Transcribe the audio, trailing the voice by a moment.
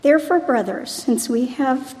Therefore, brothers, since we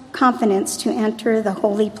have confidence to enter the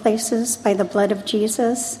holy places by the blood of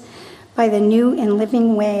Jesus, by the new and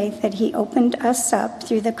living way that he opened us up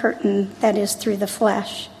through the curtain that is through the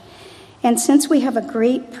flesh, and since we have a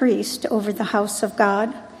great priest over the house of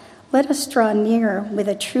God, let us draw near with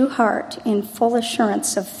a true heart in full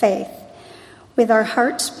assurance of faith, with our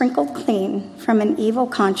hearts sprinkled clean from an evil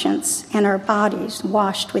conscience and our bodies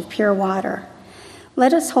washed with pure water.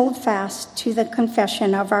 Let us hold fast to the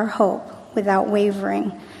confession of our hope without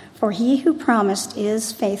wavering, for he who promised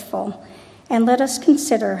is faithful. And let us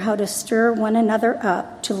consider how to stir one another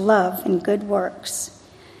up to love and good works,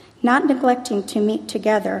 not neglecting to meet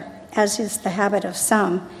together, as is the habit of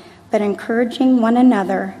some, but encouraging one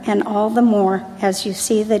another, and all the more as you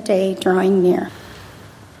see the day drawing near.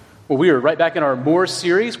 Well, we are right back in our More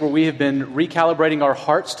series where we have been recalibrating our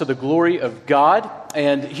hearts to the glory of God.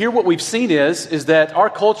 And here what we've seen is that our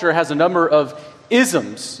culture has a number of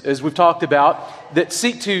isms, as we've talked about, that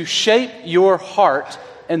seek to shape your heart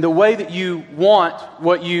and the way that you want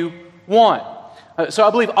what you want. So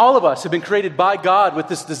I believe all of us have been created by God with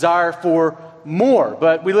this desire for more,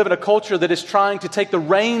 but we live in a culture that is trying to take the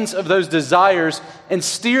reins of those desires and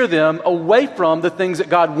steer them away from the things that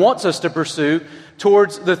God wants us to pursue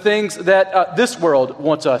towards the things that this world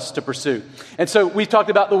wants us to pursue. And so we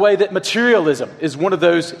talked about the way that materialism is one of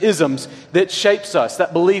those isms that shapes us,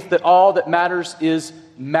 that belief that all that matters is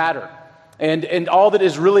matter. And all that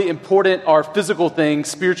is really important are physical things,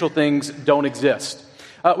 spiritual things don't exist.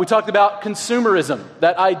 We talked about consumerism,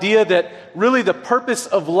 that idea that really the purpose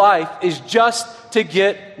of life is just to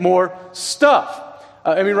get more stuff.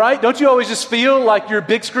 Right? Don't you always just feel like your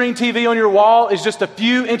big screen TV on your wall is just a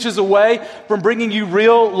few inches away from bringing you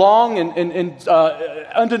real, long, and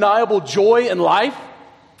undeniable joy in life?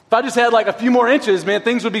 If I just had like a few more inches, man,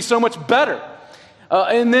 things would be so much better.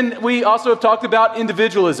 And then we also have talked about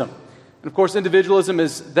individualism. And of course, individualism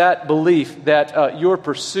is that belief that your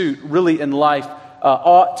pursuit really in life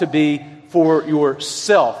ought to be for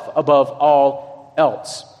yourself above all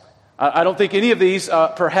else. I don't think any of these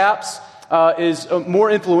perhaps is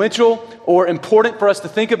more influential or important for us to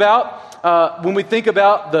think about when we think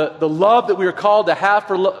about the love that we are called to have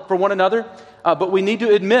for one another. But we need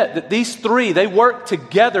to admit that these three, they work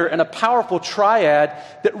together in a powerful triad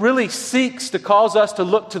that really seeks to cause us to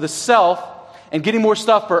look to the self and getting more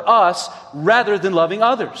stuff for us rather than loving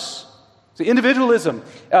others. See, individualism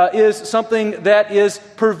is something that is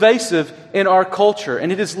pervasive in our culture, and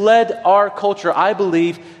it has led our culture, I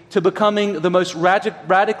believe, to becoming the most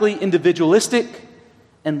radically individualistic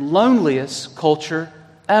and loneliest culture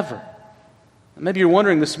ever. Maybe you're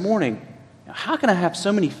wondering this morning, how can I have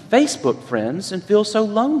so many Facebook friends and feel so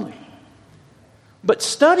lonely? But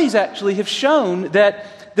studies actually have shown that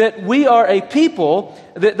we are a people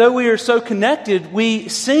that though we are so connected, we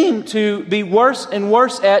seem to be worse and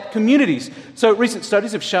worse at communities. So recent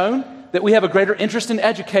studies have shown that we have a greater interest in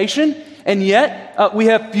education, and yet we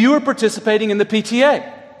have fewer participating in the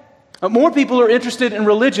PTA. More people are interested in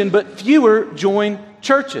religion, but fewer join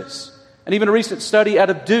churches. And even a recent study out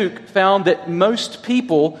of Duke found that most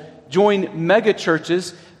people join mega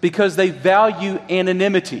churches because they value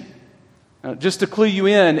anonymity. Just to clue you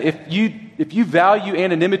in, if you value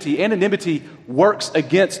anonymity works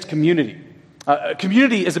against community.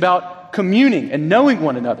 Community is about communing and knowing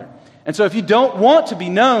one another. And so if you don't want to be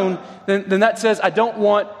known, then that says, I don't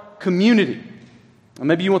want community. Or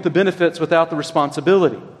maybe you want the benefits without the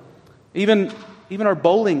responsibility. Even our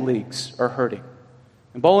bowling leagues are hurting.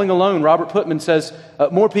 In Bowling Alone, Robert Putman says,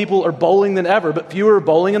 more people are bowling than ever, but fewer are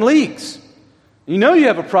bowling in leagues. You know you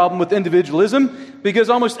have a problem with individualism because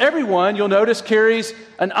almost everyone, you'll notice, carries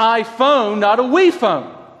an iPhone, not a Wii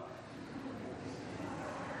phone.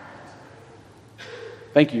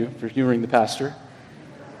 Thank you for humoring the pastor.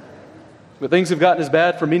 But things have gotten as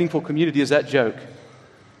bad for meaningful community as that joke.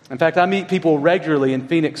 In fact, I meet people regularly in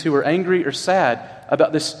Phoenix who are angry or sad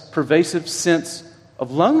about this pervasive sense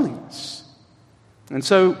of loneliness. And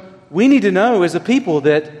so we need to know as a people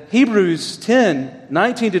that Hebrews 10,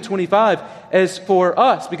 19 to 25 is for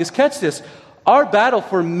us. Because catch this, our battle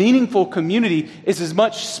for meaningful community is as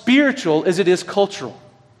much spiritual as it is cultural.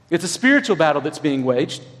 It's a spiritual battle that's being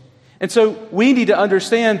waged. And so we need to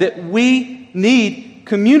understand that we need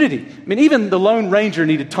community. I mean, even the Lone Ranger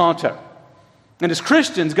needed Tonto. And as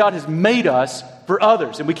Christians, God has made us for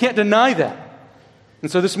others, and we can't deny that. And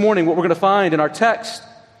so this morning, what we're going to find in our text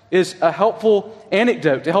is a helpful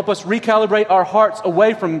anecdote to help us recalibrate our hearts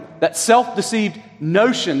away from that self-deceived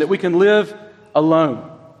notion that we can live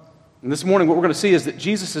alone. And this morning, what we're going to see is that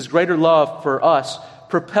Jesus' greater love for us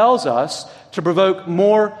propels us to provoke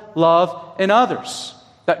more love in others.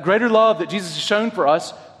 That greater love that Jesus has shown for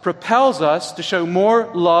us propels us to show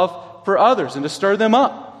more love for others and to stir them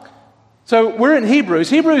up. So we're in Hebrews.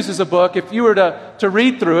 Hebrews is a book, if you were to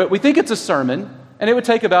read through it, we think it's a sermon, and it would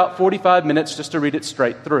take about 45 minutes just to read it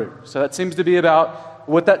straight through. So that seems to be about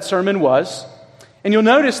what that sermon was. And you'll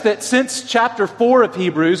notice that since chapter 4 of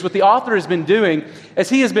Hebrews, what the author has been doing is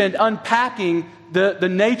he has been unpacking the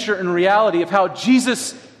nature and reality of how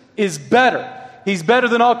Jesus is better. He's better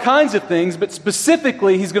than all kinds of things, but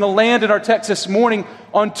specifically, he's going to land in our text this morning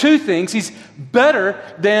on two things. He's better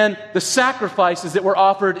than the sacrifices that were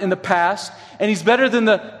offered in the past, and he's better than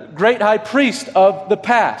the great high priest of the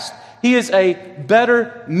past. He is a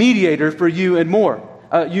better mediator for you and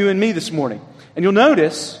me this morning. And you'll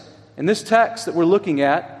notice in this text that we're looking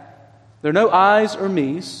at, there are no I's or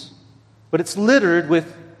me's, but it's littered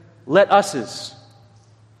with let us's.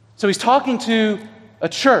 So he's talking to a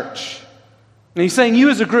church. And he's saying, you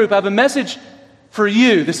as a group, I have a message for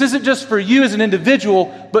you. This isn't just for you as an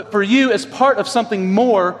individual, but for you as part of something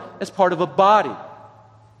more, as part of a body.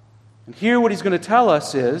 And here what he's going to tell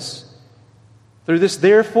us is, through this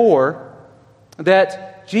therefore,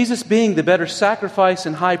 that Jesus being the better sacrifice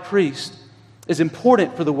and high priest is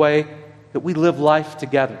important for the way that we live life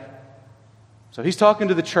together. So he's talking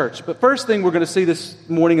to the church. But first thing we're going to see this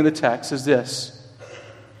morning in the text is this,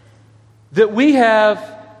 that we have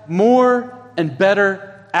more and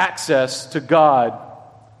better access to God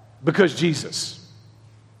because Jesus.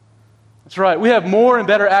 That's right. We have more and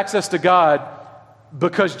better access to God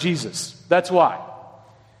because Jesus. That's why.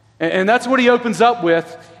 And that's what he opens up with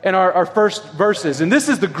in our first verses. And this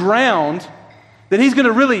is the ground that he's going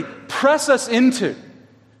to really press us into,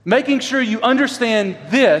 making sure you understand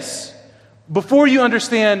this before you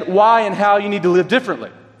understand why and how you need to live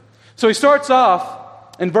differently. So he starts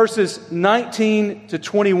off in verses 19 to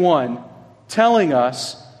 21 telling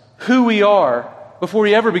us who we are before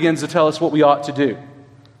he ever begins to tell us what we ought to do.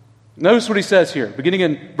 Notice what he says here, beginning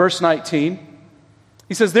in verse 19.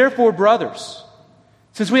 He says, therefore, brothers,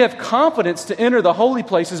 since we have confidence to enter the holy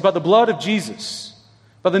places by the blood of Jesus,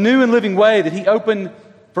 by the new and living way that he opened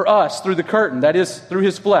for us through the curtain, that is, through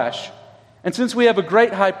his flesh, and since we have a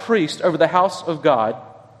great high priest over the house of God,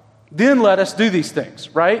 then let us do these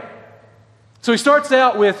things, right? So he starts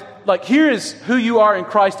out with, here is who you are in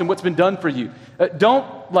Christ and what's been done for you. Don't,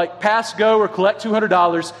 pass go or collect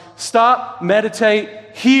 $200. Stop,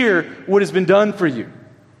 meditate, hear what has been done for you.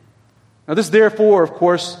 Now this, therefore, of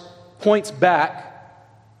course, points back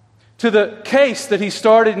to the case that he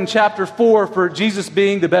started in chapter 4 for Jesus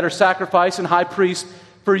being the better sacrifice and high priest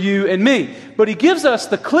for you and me. But he gives us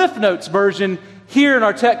the Cliff Notes version here in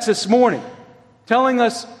our text this morning, telling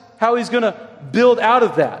us how he's going to build out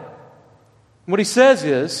of that. What he says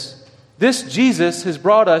is, this Jesus has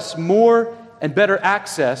brought us more and better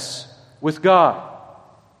access with God.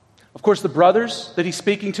 Of course, the brothers that he's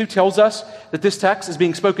speaking to tells us that this text is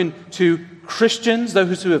being spoken to Christians,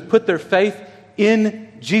 those who have put their faith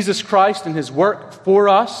in Jesus Christ and his work for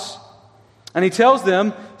us. And he tells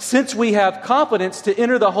them, since we have confidence to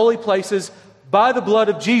enter the holy places by the blood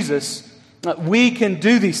of Jesus, we can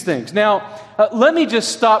do these things. Now, let me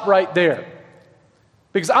just stop right there.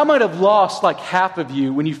 Because I might have lost half of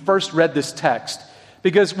you when you first read this text.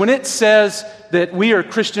 Because when it says that we are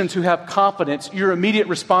Christians who have confidence, your immediate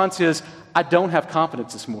response is, I don't have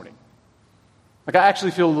confidence this morning. I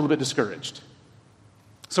actually feel a little bit discouraged.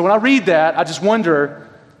 So when I read that, I just wonder,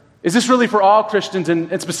 is this really for all Christians?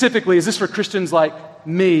 And specifically, is this for Christians like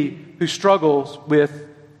me who struggles with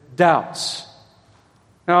doubts?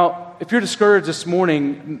 Now, if you're discouraged this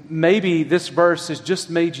morning, maybe this verse has just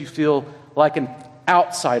made you feel like an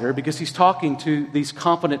outsider because he's talking to these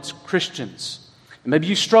confident Christians. And maybe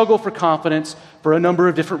you struggle for confidence for a number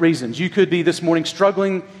of different reasons. You could be this morning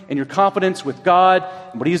struggling in your confidence with God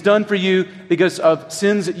and what he has done for you because of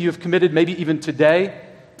sins that you have committed maybe even today,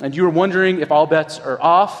 and you are wondering if all bets are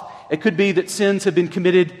off. It could be that sins have been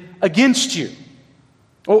committed against you.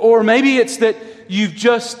 Or maybe it's that you've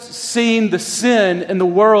just seen the sin in the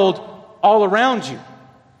world all around you.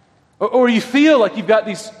 Or you feel like you've got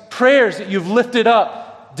these prayers that you've lifted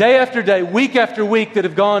up day after day, week after week that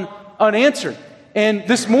have gone unanswered. And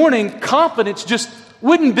this morning, confidence just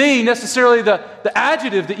wouldn't be necessarily the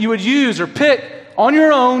adjective that you would use or pick on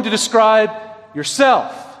your own to describe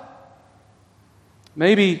yourself.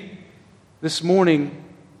 Maybe this morning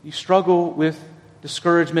you struggle with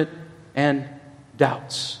discouragement and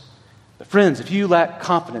doubts. But friends, if you lack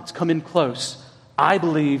confidence, come in close. I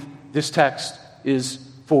believe this text is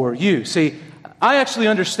for you. See, I actually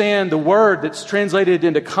understand the word that's translated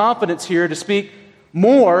into confidence here to speak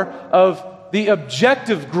more of the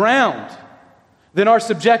objective ground than our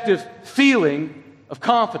subjective feeling of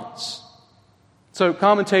confidence. So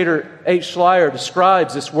commentator H. Schleyer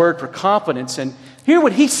describes this word for confidence, and hear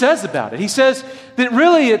what he says about it. He says that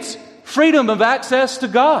really it's freedom of access to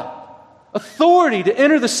God, authority to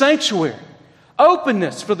enter the sanctuary,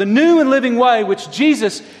 openness for the new and living way which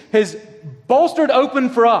Jesus has bolstered open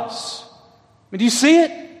for us. I mean, do you see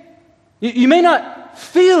it? You may not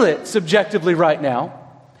feel it subjectively right now,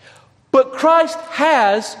 but Christ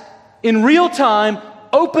has, in real time,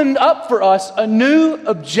 opened up for us a new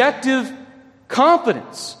objective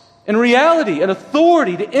confidence and reality and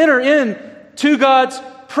authority to enter into God's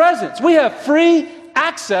presence. We have free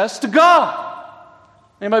access to God.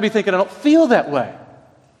 You might be thinking, I don't feel that way.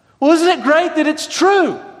 Well, isn't it great that it's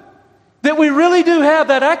true? That we really do have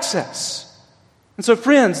that access. And so,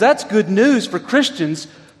 friends, that's good news for Christians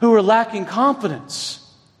who are lacking confidence.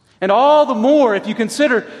 And all the more if you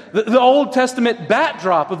consider the Old Testament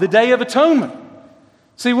backdrop of the Day of Atonement.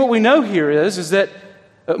 See, what we know here is that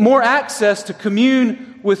more access to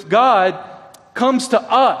commune with God comes to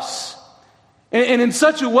us. And in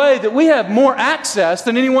such a way that we have more access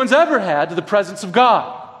than anyone's ever had to the presence of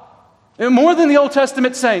God. And more than the Old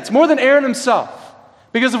Testament saints, more than Aaron himself,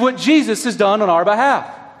 because of what Jesus has done on our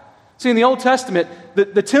behalf. See, in the Old Testament,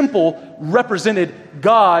 the temple represented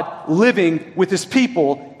God living with His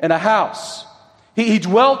people in a house. He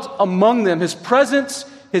dwelt among them. His presence,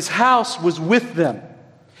 His house was with them.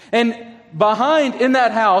 And behind in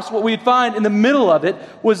that house, what we'd find in the middle of it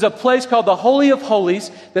was a place called the Holy of Holies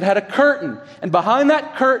that had a curtain. And behind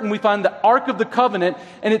that curtain, we find the Ark of the Covenant.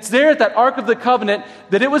 And it's there at that Ark of the Covenant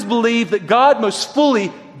that it was believed that God most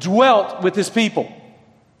fully dwelt with His people.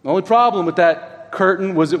 The only problem with that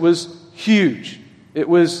curtain was it was huge. It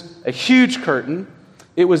was a huge curtain.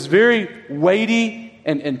 It was very weighty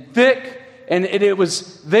and thick. And it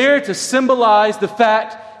was there to symbolize the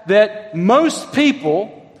fact that most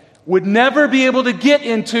people would never be able to get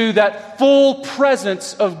into that full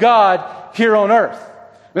presence of God here on earth.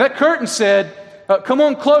 I mean, that curtain said, come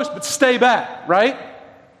on close, but stay back, right?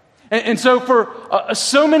 And so for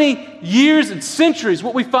so many years and centuries,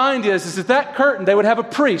 what we find is that curtain, they would have a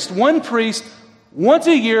priest. One priest, once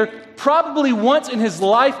a year, probably once in his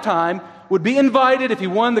lifetime, would be invited, if he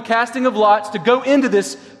won the casting of lots, to go into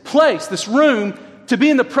this place, this room, to be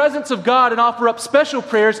in the presence of God and offer up special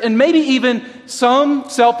prayers and maybe even some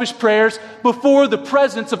selfish prayers before the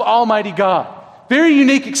presence of Almighty God. Very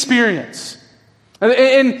unique experience.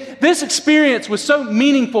 And this experience was so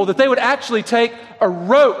meaningful that they would actually take a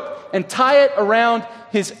rope and tie it around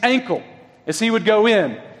his ankle as he would go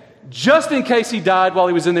in, just in case he died while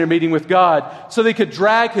he was in there meeting with God, so they could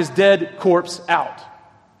drag his dead corpse out.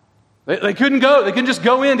 They couldn't go. They couldn't just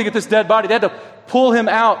go in to get this dead body. They had to pull him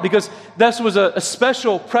out because this was a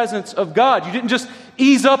special presence of God. You didn't just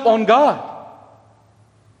ease up on God.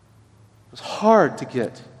 It was hard to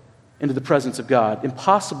get into the presence of God.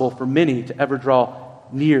 Impossible for many to ever draw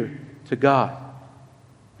near to God.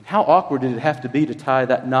 And how awkward did it have to be to tie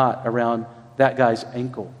that knot around that guy's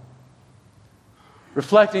ankle?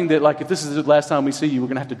 Reflecting that, like, if this is the last time we see you, we're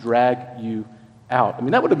going to have to drag you out. I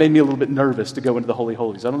mean, that would have made me a little bit nervous to go into the Holy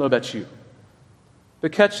Holies. I don't know about you.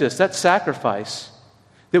 But catch this, that sacrifice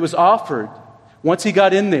that was offered once he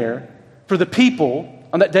got in there for the people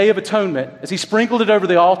on that Day of Atonement, as he sprinkled it over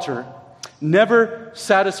the altar, never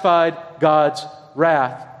satisfied God's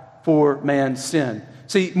wrath for man's sin.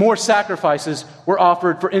 See, more sacrifices were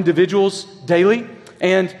offered for individuals daily,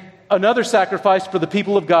 and another sacrifice for the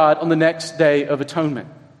people of God on the next Day of Atonement.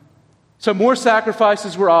 So more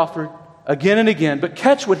sacrifices were offered again and again. But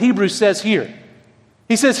catch what Hebrews says here.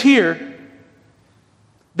 He says here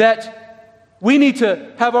that we need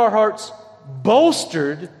to have our hearts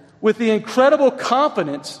bolstered with the incredible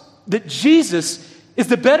confidence that Jesus is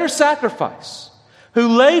the better sacrifice, who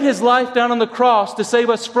laid his life down on the cross to save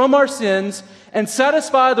us from our sins and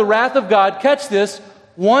satisfy the wrath of God, catch this,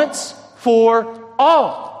 once for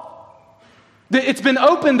all. It's been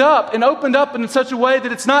opened up in such a way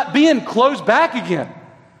that it's not being closed back again.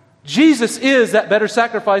 Jesus is that better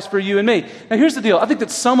sacrifice for you and me. Now here's the deal. I think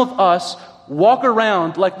that some of us walk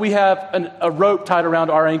around like we have a rope tied around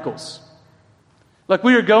our ankles. Like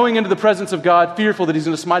we are going into the presence of God fearful that he's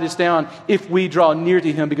going to smite us down if we draw near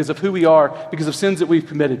to him because of who we are, because of sins that we've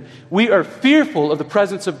committed. We are fearful of the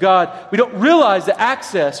presence of God. We don't realize the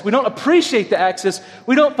access. We don't appreciate the access.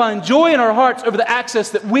 We don't find joy in our hearts over the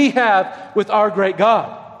access that we have with our great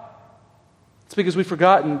God. It's because we've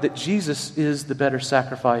forgotten that Jesus is the better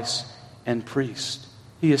sacrifice and priest.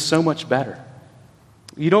 He is so much better.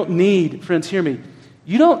 You don't need, friends, hear me,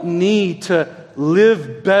 you don't need to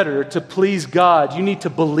live better to please God. You need to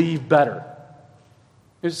believe better.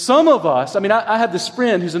 There's some of us, I have this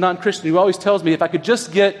friend who's a non-Christian who always tells me if I could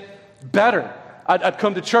just get better, I'd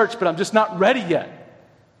come to church, but I'm just not ready yet.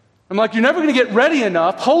 I'm like, you're never going to get ready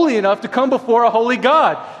enough, holy enough to come before a holy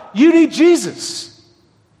God. You need Jesus.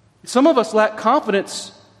 Some of us lack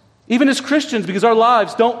confidence, even as Christians, because our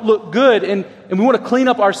lives don't look good, and we want to clean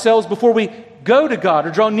up ourselves before we go to God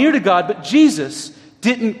or draw near to God. But Jesus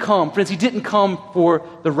didn't come. Friends, he didn't come for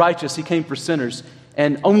the righteous. He came for sinners,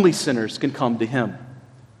 and only sinners can come to him.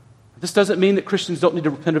 This doesn't mean that Christians don't need to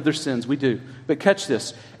repent of their sins. We do. But catch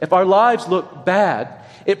this. If our lives look bad,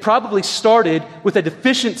 it probably started with a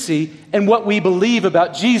deficiency in what we believe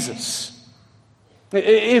about Jesus.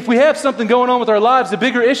 If we have something going on with our lives, the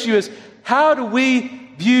bigger issue is, how do we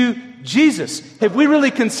view Jesus? Have we really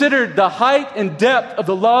considered the height and depth of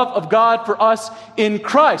the love of God for us in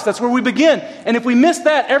Christ? That's where we begin. And if we miss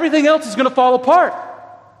that, everything else is going to fall apart.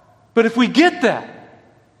 But if we get that,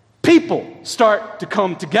 people start to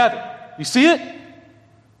come together. You see it?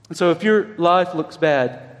 And so if your life looks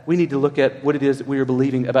bad, we need to look at what it is that we are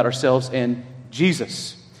believing about ourselves and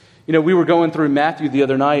Jesus. You know, we were going through Matthew the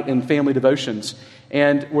other night in family devotions,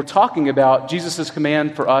 and we're talking about Jesus'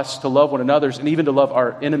 command for us to love one another and even to love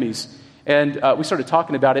our enemies. And we started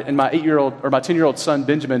talking about it, and my 10-year-old son,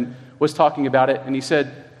 Benjamin, was talking about it, and he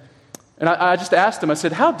said, and I just asked him, I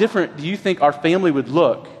said, how different do you think our family would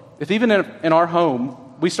look if even in our home,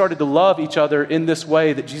 we started to love each other in this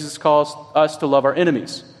way that Jesus calls us to love our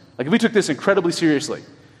enemies? Like if we took this incredibly seriously.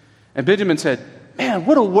 And Benjamin said, man,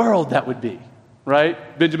 what a world that would be,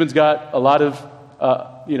 right? Benjamin's got a lot of,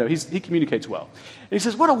 he communicates well. And he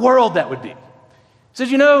says, what a world that would be. He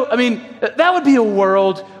says, that would be a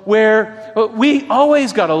world where we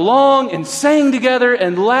always got along and sang together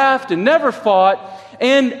and laughed and never fought.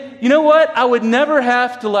 And you know what? I would never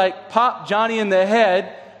have to pop Johnny in the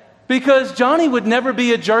head because Johnny would never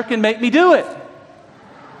be a jerk and make me do it.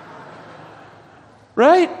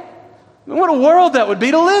 Right? What a world that would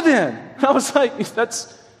be to live in. I was like,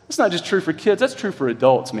 that's not just true for kids, that's true for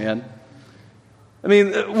adults, man. I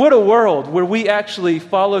mean, what a world where we actually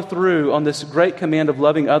follow through on this great command of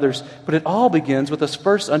loving others, but it all begins with us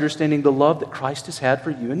first understanding the love that Christ has had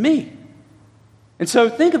for you and me. And so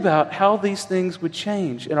think about how these things would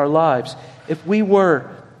change in our lives if we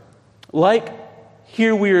were like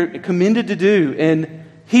here we're commended to do in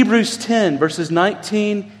Hebrews 10, verses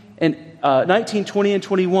 19, 20, and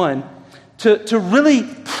 21, to really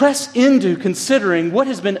press into considering what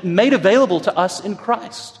has been made available to us in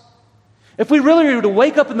Christ. If we really were to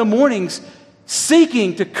wake up in the mornings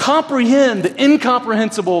seeking to comprehend the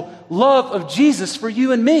incomprehensible love of Jesus for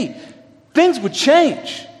you and me, things would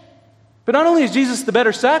change. But not only is Jesus the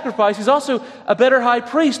better sacrifice, he's also a better high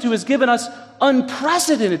priest who has given us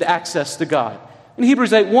unprecedented access to God. And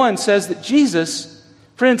Hebrews 8:1 says that Jesus,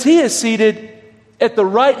 friends, he is seated at the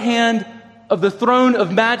right hand of the throne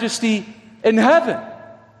of majesty in heaven.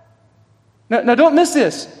 Now don't miss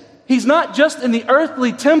this. He's not just in the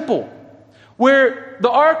earthly temple where the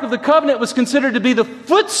Ark of the Covenant was considered to be the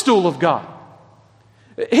footstool of God.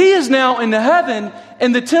 He is now in the heaven,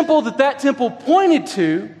 and the temple that temple pointed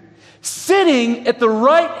to, sitting at the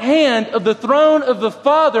right hand of the throne of the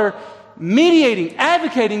Father, mediating,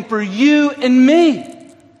 advocating for you and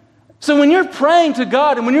me. So when you're praying to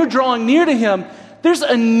God and when you're drawing near to him, there's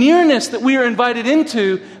a nearness that we are invited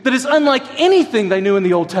into that is unlike anything they knew in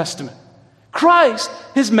the Old Testament. Christ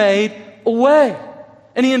has made a way,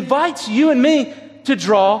 and he invites you and me to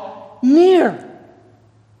draw near.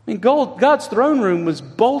 I mean, God's throne room was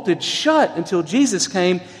bolted shut until Jesus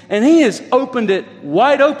came, and he has opened it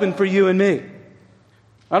wide open for you and me.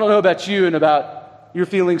 I don't know about you and about your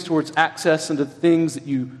feelings towards access into things that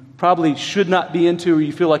you probably should not be into or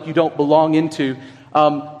you feel like you don't belong into.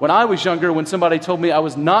 When I was younger, when somebody told me I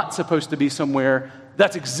was not supposed to be somewhere,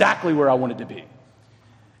 that's exactly where I wanted to be.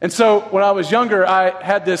 And so when I was younger, I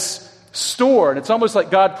had this store, and it's almost like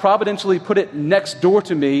God providentially put it next door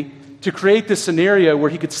to me to create this scenario where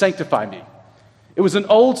he could sanctify me. It was an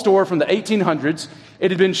old store from the 1800s. It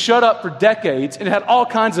had been shut up for decades, and it had all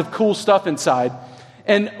kinds of cool stuff inside.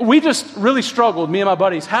 And we just really struggled, me and my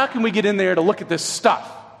buddies, how can we get in there to look at this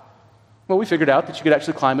stuff? Well, we figured out that you could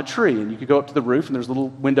actually climb a tree, and you could go up to the roof, and there's a little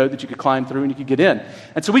window that you could climb through, and you could get in.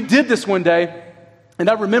 And so we did this one day, and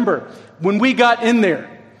I remember when we got in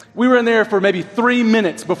there, we were in there for maybe 3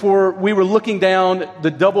 minutes before we were looking down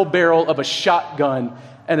the double barrel of a shotgun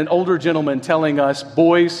and an older gentleman telling us,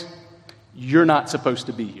 boys, you're not supposed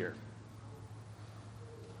to be here.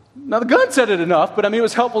 Now, the gun said it enough, but it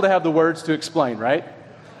was helpful to have the words to explain, right?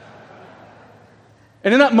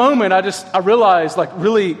 And in that moment, I realized,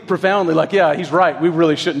 really profoundly, yeah, he's right. We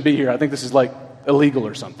really shouldn't be here. I think this is, illegal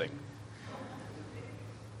or something.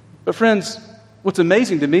 But friends, what's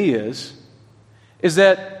amazing to me is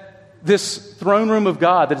that this throne room of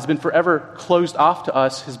God that has been forever closed off to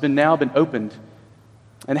us has now been opened.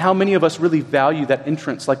 And how many of us really value that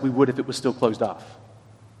entrance like we would if it was still closed off?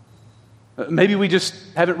 Maybe we just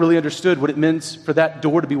haven't really understood what it means for that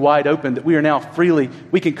door to be wide open, that we are now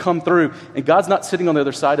we can come through, and God's not sitting on the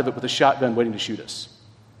other side of it with a shotgun waiting to shoot us.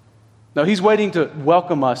 No, He's waiting to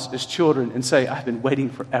welcome us as children and say, I've been waiting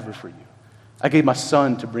forever for you. I gave my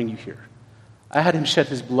Son to bring you here. I had Him shed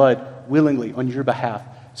His blood willingly on your behalf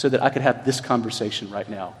so that I could have this conversation right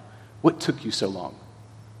now. What took you so long?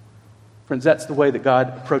 Friends, that's the way that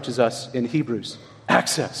God approaches us in Hebrews.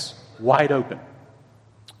 Access, wide open.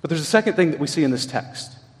 But there's a second thing that we see in this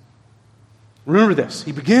text. Remember this.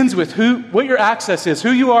 He begins with what your access is,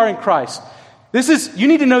 who you are in Christ. You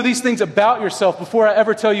need to know these things about yourself before I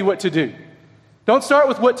ever tell you what to do. Don't start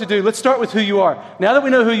with what to do. Let's start with who you are. Now that we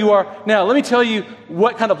know who you are, now let me tell you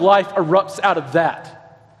what kind of life erupts out of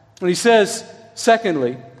that. And he says,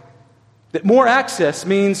 secondly, that more access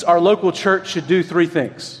means our local church should do three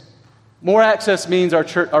things. More access means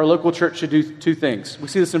our local church should do two things. We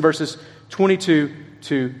see this in verses 22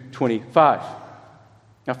 to 25.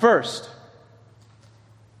 Now first,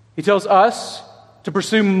 he tells us to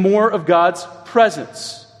pursue more of God's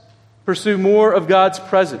presence. Pursue more of God's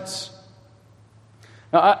presence.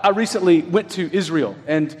 Now, I recently went to Israel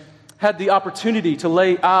and had the opportunity to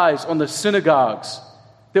lay eyes on the synagogues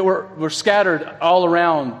that were scattered all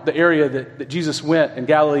around the area that Jesus went in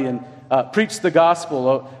Galilee and preached the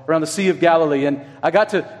gospel around the Sea of Galilee. And I got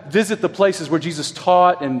to visit the places where Jesus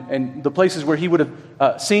taught and the places where He would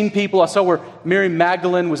have seen people. I saw where Mary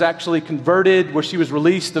Magdalene was actually converted, where she was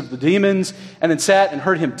released of the demons, and then sat and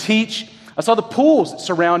heard Him teach. I saw the pools that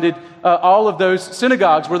surrounded all of those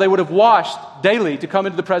synagogues where they would have washed daily to come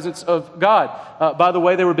into the presence of God. By the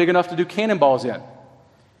way, they were big enough to do cannonballs in.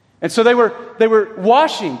 And so they were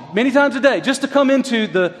washing many times a day just to come into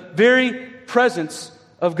the very presence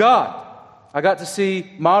of God. I got to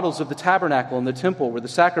see models of the tabernacle and the temple where the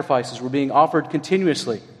sacrifices were being offered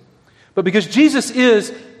continuously. But because Jesus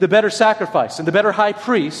is the better sacrifice and the better high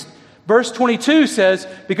priest, verse 22 says,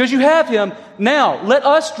 because you have Him, now let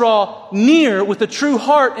us draw near with a true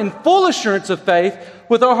heart and full assurance of faith,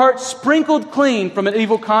 with our hearts sprinkled clean from an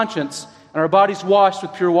evil conscience and our bodies washed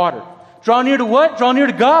with pure water. Draw near to what? Draw near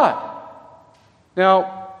to God.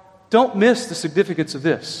 Now, don't miss the significance of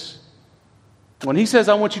this. When He says,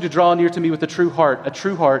 I want you to draw near to me with a true heart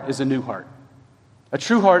is a new heart. A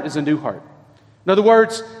true heart is a new heart. In other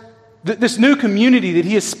words, this new community that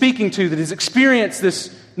He is speaking to, that has experienced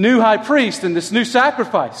this new high priest and this new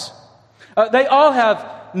sacrifice, they all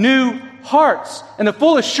have new hearts and a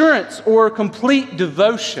full assurance or complete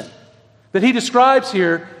devotion that he describes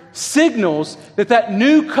here signals that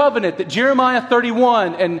new covenant that Jeremiah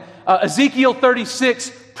 31 and Ezekiel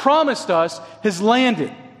 36 promised us has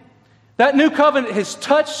landed. That new covenant has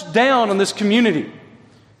touched down on this community.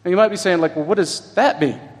 And you might be saying, well, what does that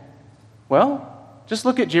mean? Well, just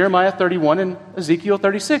look at Jeremiah 31 and Ezekiel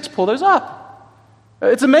 36. Pull those up.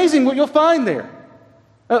 It's amazing what you'll find there.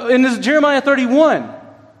 In Jeremiah 31,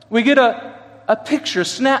 we get a picture, a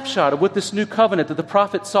snapshot of what this new covenant that the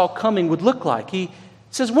prophet saw coming would look like. He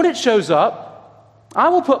says, when it shows up, I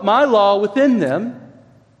will put my law within them,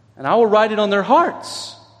 and I will write it on their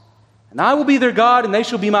hearts. And I will be their God, and they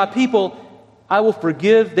shall be my people. I will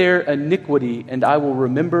forgive their iniquity, and I will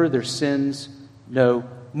remember their sins no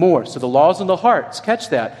more. So the laws on the hearts, catch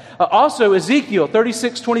that. Also, Ezekiel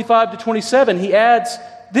 36:25 to 27, he adds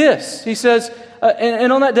this. He says,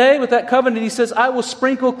 and on that day with that covenant, he says, I will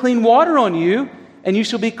sprinkle clean water on you, and you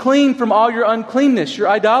shall be clean from all your uncleanness, your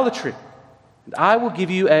idolatry. And I will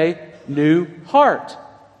give you a new heart.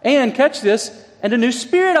 And catch this, and a new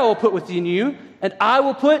spirit I will put within you, and I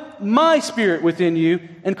will put my spirit within you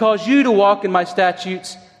and cause you to walk in my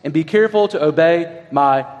statutes and be careful to obey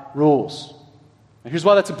my rules. Now, here's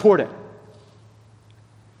why that's important.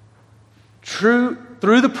 Through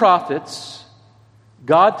the prophets,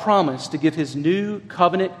 God promised to give His new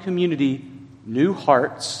covenant community new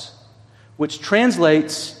hearts, which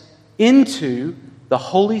translates into the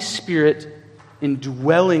Holy Spirit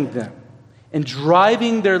indwelling them and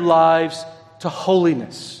driving their lives to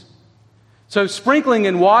holiness. So sprinkling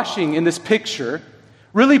and washing in this picture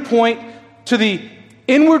really point to the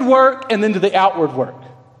inward work and then to the outward work.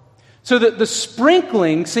 So that the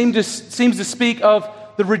sprinkling seems to speak of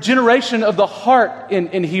the regeneration of the heart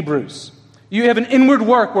in Hebrews. You have an inward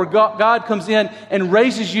work where God comes in and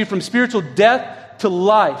raises you from spiritual death to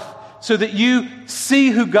life so that you see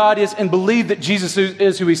who God is and believe that Jesus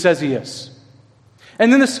is who He says He is.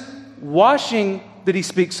 And then this washing that he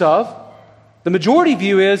speaks of, the majority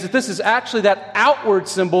view is that this is actually that outward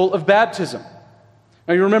symbol of baptism.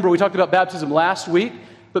 Now you remember we talked about baptism last week,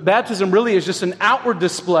 but baptism really is just an outward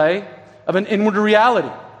display of an inward reality.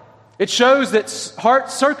 It shows that heart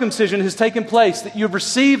circumcision has taken place, that you've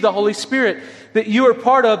received the Holy Spirit, that you are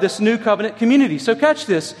part of this new covenant community. So catch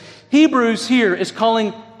this. Hebrews here is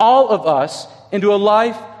calling all of us into a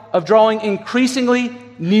life of drawing increasingly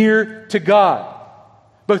near to God,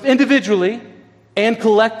 both individually and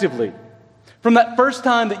collectively. From that first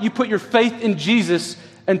time that you put your faith in Jesus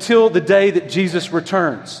until the day that Jesus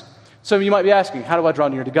returns. So you might be asking, how do I draw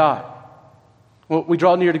near to God? Well, we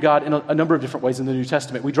draw near to God in a number of different ways in the New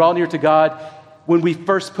Testament. We draw near to God when we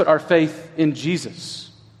first put our faith in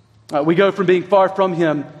Jesus. We go from being far from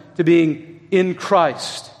Him to being in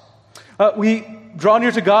Christ. We draw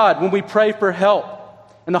near to God when we pray for help,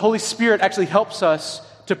 and the Holy Spirit actually helps us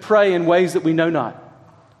to pray in ways that we know not.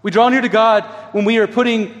 We draw near to God when we are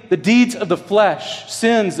putting the deeds of the flesh,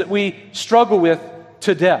 sins that we struggle with,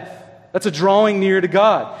 to death. That's a drawing near to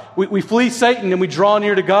God. We flee Satan and we draw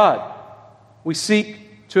near to God. We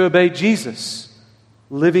seek to obey Jesus,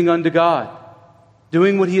 living unto God,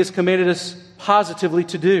 doing what He has commanded us positively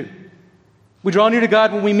to do. We draw near to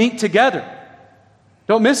God when we meet together.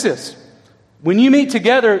 Don't miss this. When you meet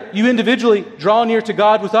together, you individually draw near to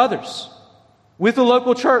God with others, with the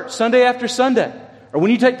local church, Sunday after Sunday. Or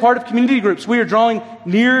when you take part of community groups, we are drawing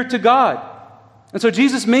near to God. And so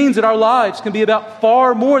Jesus means that our lives can be about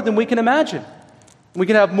far more than we can imagine. We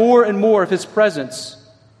can have more and more of His presence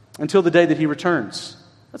until the day that He returns.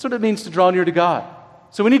 That's what it means to draw near to God.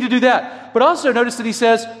 So we need to do that. But also notice that He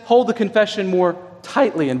says, hold the confession more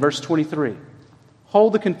tightly in verse 23.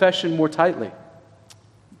 Hold the confession more tightly.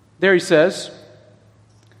 There He says,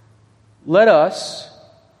 let us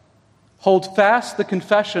hold fast the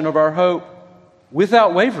confession of our hope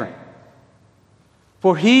without wavering.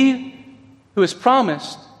 For He who has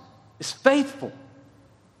promised is faithful.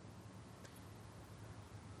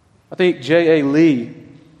 I think J.A. Lee,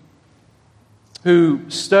 who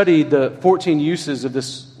studied the 14 uses of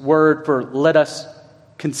this word for let us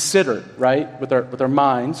consider, right, with our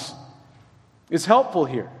minds, is helpful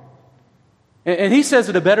here. And he says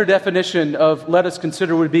that a better definition of let us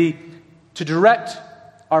consider would be to direct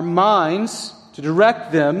our minds, to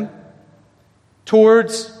direct them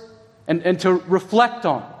towards and to reflect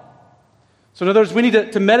on. So in other words, we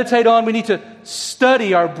need to meditate on, we need to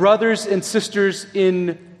study our brothers and sisters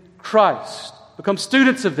in Christ, become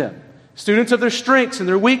students of them, students of their strengths and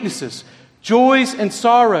their weaknesses, joys and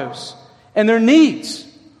sorrows, and their needs,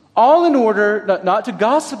 all in order not to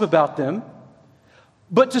gossip about them,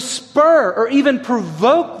 but to spur or even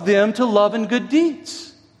provoke them to love and good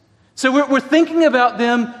deeds. So we're thinking about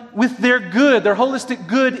them with their good, their holistic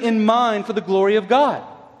good in mind for the glory of God.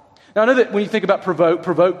 Now I know that when you think about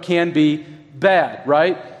provoke can be bad,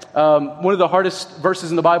 right? One of the hardest verses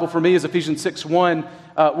in the Bible for me is Ephesians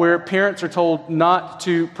 6:1, where parents are told not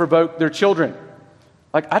to provoke their children.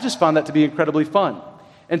 Like, I just find that to be incredibly fun.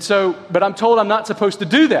 And so, but I'm told I'm not supposed to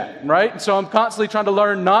do that, right? And so I'm constantly trying to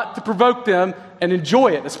learn not to provoke them and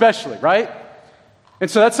enjoy it, especially, right? And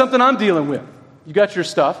so that's something I'm dealing with. You got your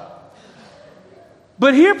stuff.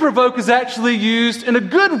 But here, provoke is actually used in a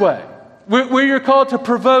good way, where you're called to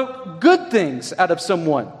provoke good things out of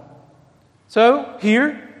someone. So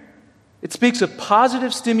here, it speaks of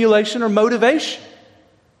positive stimulation or motivation.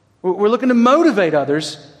 We're looking to motivate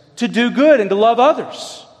others to do good and to love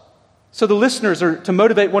others. So the listeners are to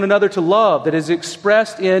motivate one another to love that is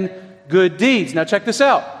expressed in good deeds. Now check this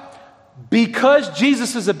out. Because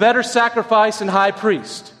Jesus is a better sacrifice and high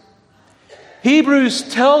priest,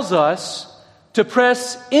 Hebrews tells us to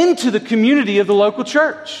press into the community of the local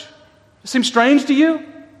church. Does it seem strange to you?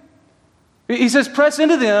 He says press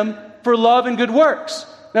into them for love and good works.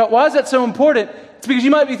 Now, why is that so important? It's because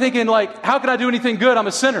you might be thinking, like, how can I do anything good? I'm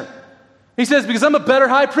a sinner. He says, because I'm a better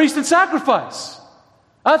high priest and sacrifice.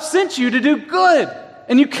 I've sent you to do good,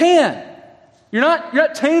 and you can. You're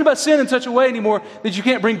not tainted by sin in such a way anymore that you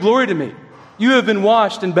can't bring glory to me. You have been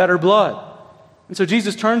washed in better blood. And so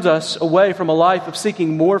Jesus turns us away from a life of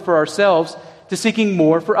seeking more for ourselves to seeking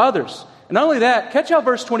more for others. And not only that, catch how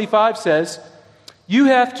verse 25 says, you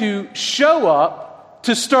have to show up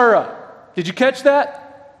to stir up. Did you catch that?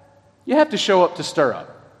 You have to show up to stir up,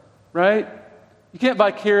 right? You can't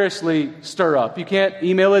vicariously stir up. You can't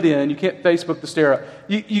email it in. You can't Facebook the stir up.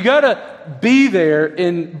 You got to be there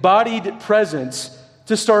in embodied presence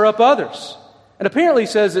to stir up others. And apparently he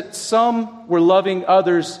says that some were loving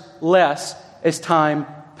others less as time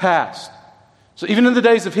passed. So even in the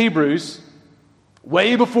days of Hebrews,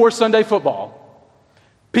 way before Sunday football,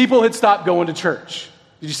 people had stopped going to church.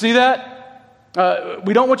 Did you see that?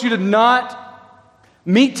 We don't want you to not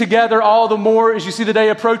meet together all the more as you see the day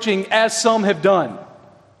approaching, as some have done.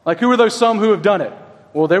 Like, who are those some who have done it?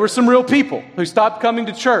 Well, there were some real people who stopped coming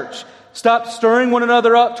to church, stopped stirring one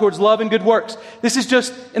another up towards love and good works. This is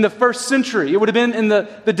just in the first century. It would have been in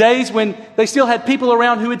the days when they still had people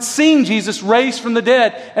around who had seen Jesus raised from the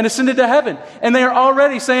dead and ascended to heaven. And they are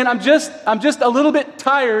already saying, I'm just a little bit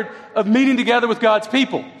tired of meeting together with God's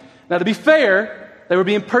people. Now, to be fair, they were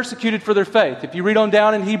being persecuted for their faith. If you read on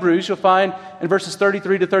down in Hebrews, you'll find in verses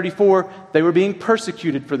 33 to 34, they were being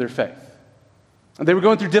persecuted for their faith. And they were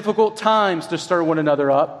going through difficult times to stir one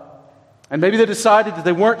another up. And maybe they decided that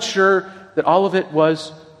they weren't sure that all of it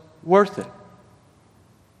was worth it.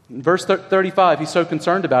 In verse 35, he's so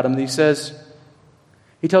concerned about them that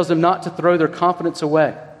he tells them not to throw their confidence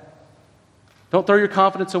away. Don't throw your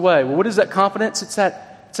confidence away. Well, what is that confidence? It's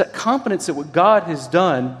that confidence that what God has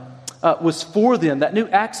done was for them. That new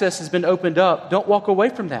access has been opened up. Don't walk away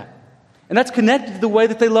from that. And that's connected to the way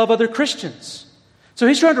that they love other Christians. So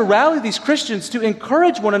he's trying to rally these Christians to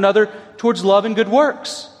encourage one another towards love and good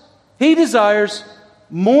works. He desires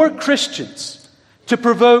more Christians to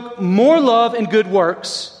provoke more love and good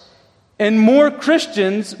works, and more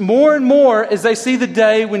Christians, more and more, as they see the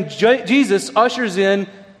day when Jesus ushers in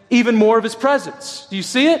even more of his presence. Do you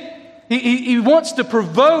see it? He wants to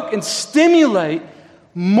provoke and stimulate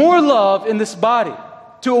more love in this body,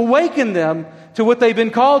 to awaken them to what they've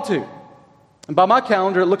been called to. And by my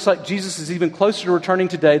calendar, it looks like Jesus is even closer to returning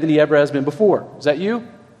today than he ever has been before. Is that you?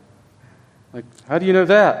 Like, how do you know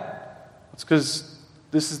that? It's because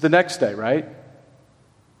this is the next day, right?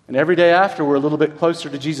 And every day after, we're a little bit closer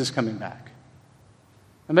to Jesus coming back.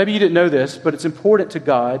 And maybe you didn't know this, but it's important to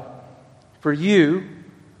God for you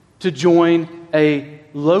to join a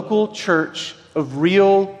local church of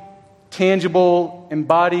real, tangible,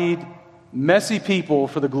 embodied, messy people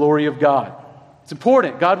for the glory of God. It's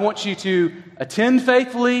important. God wants you to attend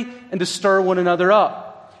faithfully and to stir one another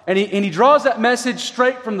up. And he draws that message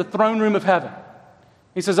straight from the throne room of heaven.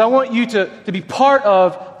 He says, I want you to be part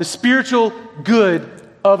of the spiritual good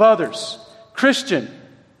of others. Christian,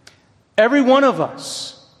 every one of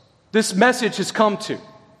us, this message has come to.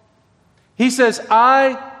 He says,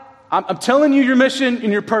 I'm telling you your mission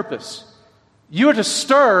and your purpose. You are to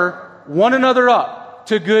stir one another up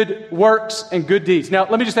to good works and good deeds. Now,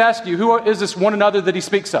 let me just ask you, who is this one another that he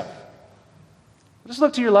speaks of? Just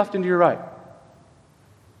look to your left and to your right.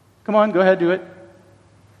 Come on, go ahead, do it.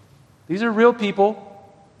 These are real people.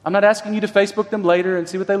 I'm not asking you to Facebook them later and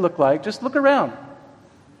see what they look like. Just look around.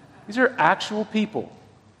 These are actual people.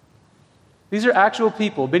 These are actual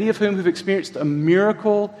people, many of whom have experienced a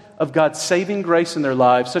miracle of God's saving grace in their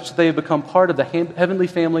lives, such that they have become part of the heavenly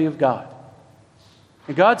family of God.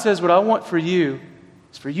 And God says, what I want for you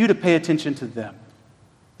is for you to pay attention to them.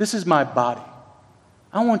 This is my body.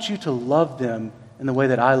 I want you to love them in the way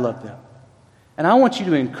that I love them. And I want you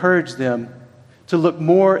to encourage them to look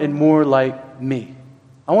more and more like me.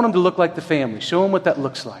 I want them to look like the family. Show them what that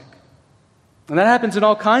looks like. And that happens in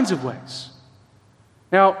all kinds of ways.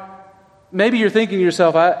 Now, maybe you're thinking to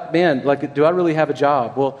yourself, do I really have a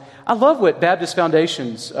job? Well, I love what Baptist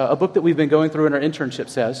Foundations, a book that we've been going through in our internship,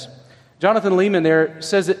 says. Jonathan Lehman there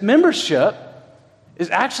says that membership is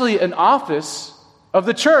actually an office of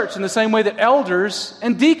the church in the same way that elders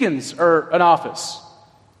and deacons are an office.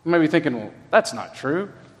 You might be thinking, well, that's not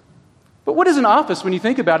true. But what is an office when you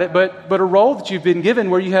think about it but a role that you've been given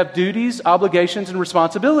where you have duties, obligations, and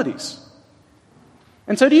responsibilities?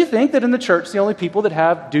 And so do you think that in the church the only people that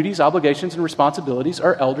have duties, obligations, and responsibilities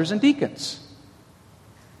are elders and deacons?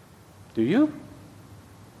 Do you?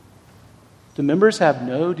 Do members have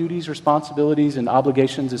no duties, responsibilities, and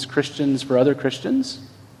obligations as Christians for other Christians?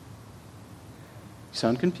 You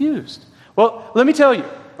sound confused. Well, let me tell you.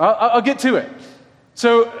 I'll get to it.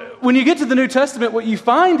 So when you get to the New Testament, what you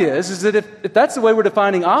find is that if that's the way we're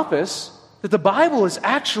defining office, that the Bible is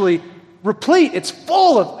actually replete. It's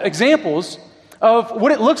full of examples of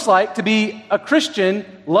what it looks like to be a Christian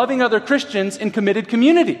loving other Christians in committed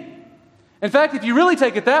community. In fact, if you really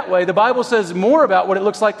take it that way, the Bible says more about what it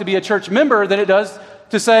looks like to be a church member than it does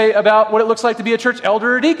to say about what it looks like to be a church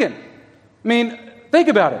elder or deacon. I mean, think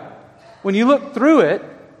about it. When you look through it,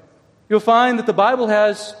 you'll find that the Bible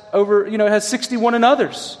has has 61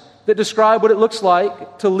 another's that describe what it looks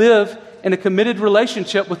like to live in a committed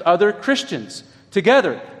relationship with other Christians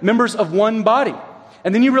together, members of one body.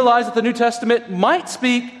 And then you realize that the New Testament might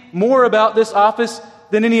speak more about this office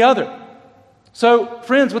than any other. So,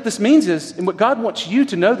 friends, what this means is, and what God wants you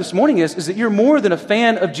to know this morning is that you're more than a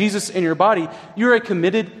fan of Jesus in your body. You're a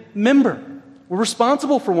committed member. We're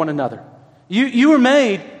responsible for one another. You were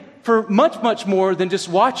made for much, much more than just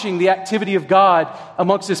watching the activity of God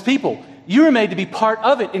amongst His people. You were made to be part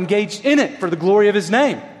of it, engaged in it for the glory of His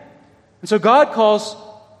name. And so God calls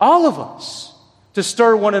all of us, to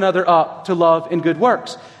stir one another up to love and good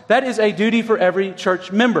works. That is a duty for every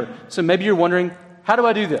church member. So maybe you're wondering, how do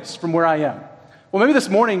I do this from where I am? Well, maybe this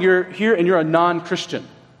morning you're here and you're a non-Christian.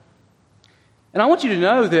 And I want you to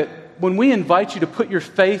know that when we invite you to put your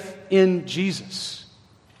faith in Jesus,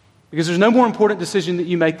 because there's no more important decision that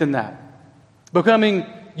you make than that, becoming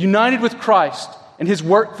united with Christ and His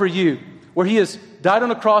work for you, where He has died on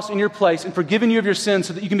the cross in your place and forgiven you of your sins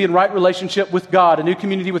so that you can be in right relationship with God, a new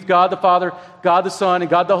community with God the Father, God the Son, and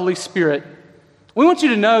God the Holy Spirit. We want you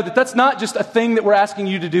to know that that's not just a thing that we're asking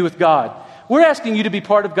you to do with God. We're asking you to be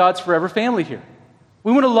part of God's forever family here.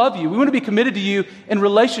 We want to love you. We want to be committed to you in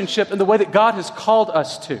relationship in the way that God has called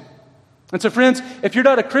us to. And so, friends, if you're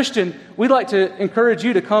not a Christian, we'd like to encourage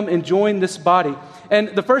you to come and join this body. And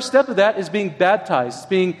the first step of that is being baptized,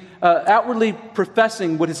 being outwardly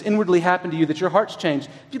professing what has inwardly happened to you, that your heart's changed.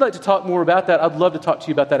 If you'd like to talk more about that, I'd love to talk to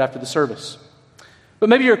you about that after the service. But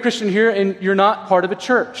maybe you're a Christian here and you're not part of a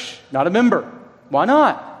church, not a member. Why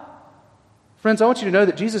not? Friends, I want you to know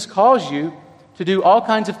that Jesus calls you to do all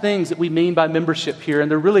kinds of things that we mean by membership here, and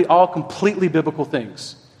they're really all completely biblical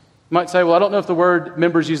things. You might say, well, I don't know if the word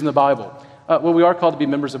member is used in the Bible. Well, we are called to be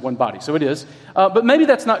members of one body, so it is. But maybe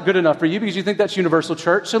that's not good enough for you because you think that's universal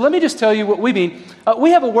church. So let me just tell you what we mean.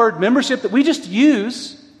 We have a word, membership, that we just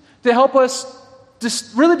use to help us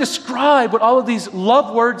really describe what all of these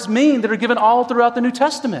love words mean that are given all throughout the New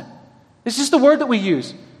Testament. It's just a word that we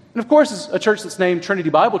use. And of course, a church that's named Trinity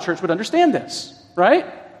Bible Church would understand this, right?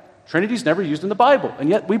 Trinity's never used in the Bible, and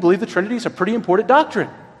yet we believe the Trinity is a pretty important doctrine.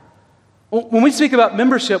 When we speak about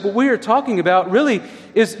membership, what we are talking about really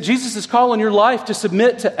is Jesus' call in your life to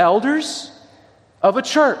submit to elders of a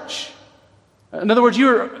church. In other words,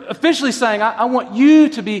 you're officially saying, I want you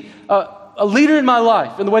to be a leader in my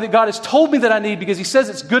life in the way that God has told me that I need because He says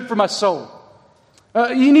it's good for my soul.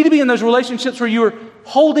 You need to be in those relationships where you are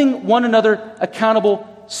holding one another accountable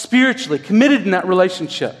spiritually, committed in that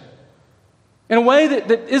relationship in a way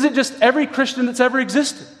that isn't just every Christian that's ever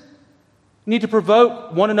existed. You need to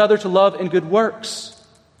provoke one another to love and good works.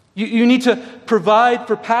 You need to provide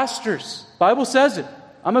for pastors. The Bible says it.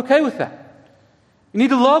 I'm okay with that. You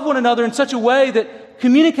need to love one another in such a way that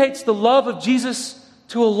communicates the love of Jesus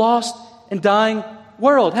to a lost and dying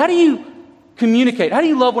world. How do you communicate? How do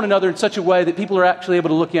you love one another in such a way that people are actually able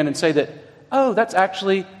to look in and say that, oh, that's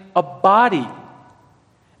actually a body.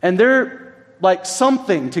 And they're like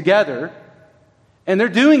something together, and they're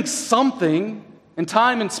doing something in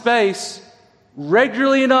time and space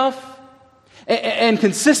regularly enough and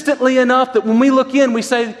consistently enough that when we look in, we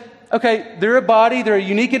say, okay, they're a body, they're a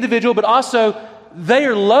unique individual, but also they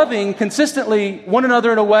are loving consistently one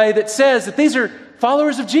another in a way that says that these are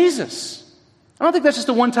followers of Jesus. I don't think that's just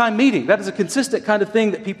a one-time meeting. That is a consistent kind of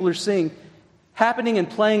thing that people are seeing happening and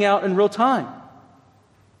playing out in real time.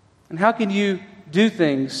 And how can you do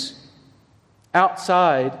things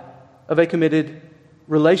outside of a committed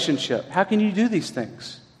relationship? How can you do these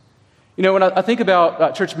things? You know, when I think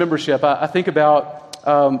about church membership, I think about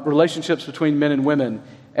relationships between men and women.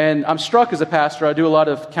 And I'm struck as a pastor. I do a lot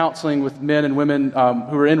of counseling with men and women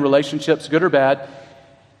who are in relationships, good or bad.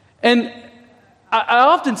 And I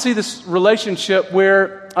often see this relationship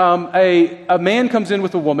where a man comes in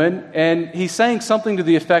with a woman and he's saying something to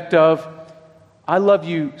the effect of, I love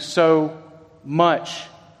you so much,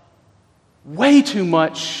 way too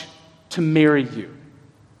much to marry you.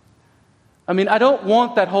 I mean, I don't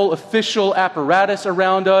want that whole official apparatus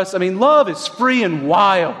around us. I mean, love is free and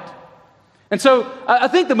wild. And so I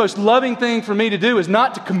think the most loving thing for me to do is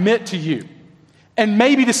not to commit to you and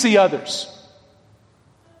maybe to see others.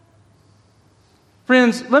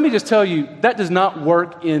 Friends, let me just tell you, that does not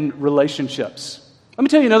work in relationships. Let me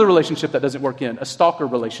tell you another relationship that doesn't work in, a stalker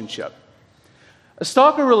relationship. A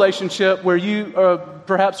stalker relationship where you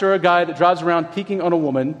perhaps are a guy that drives around peeking on a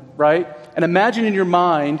woman, right? And imagine in your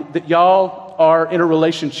mind that y'all are in a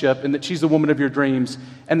relationship and that she's the woman of your dreams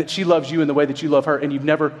and that she loves you in the way that you love her and you've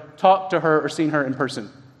never talked to her or seen her in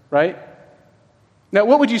person, right? Now,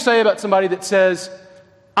 what would you say about somebody that says,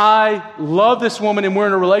 I love this woman and we're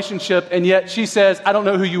in a relationship, and yet she says, I don't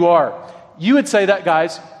know who you are? You would say that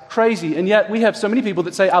guy's crazy. And yet we have so many people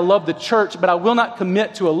that say, I love the church, but I will not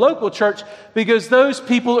commit to a local church because those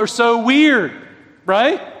people are so weird,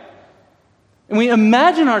 right? And we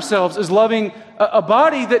imagine ourselves as loving a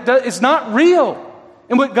body that is not real.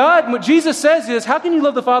 And what Jesus says is, how can you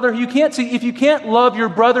love the Father who you can't see if you can't love your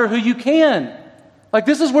brother who you can? Like,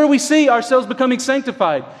 this is where we see ourselves becoming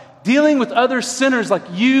sanctified, dealing with other sinners like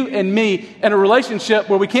you and me in a relationship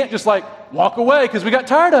where we can't just like walk away because we got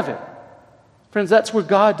tired of it. Friends, that's where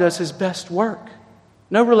God does His best work.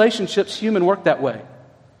 No relationships, human, work that way.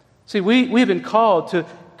 See, we have been called to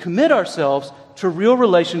commit ourselves to real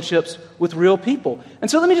relationships with real people. And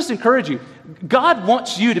so let me just encourage you. God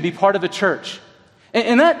wants you to be part of a church.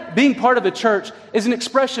 And that being part of a church is an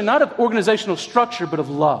expression not of organizational structure, but of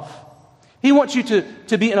love. He wants you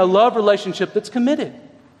to be in a love relationship that's committed.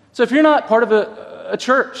 So if you're not part of a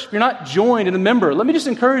church, if you're not joined and a member, let me just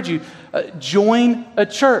encourage you, join a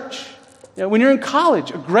church. When you're in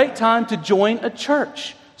college, a great time to join a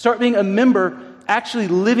church. Start being a member, actually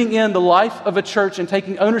living in the life of a church and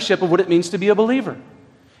taking ownership of what it means to be a believer.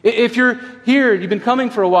 If you're here, you've been coming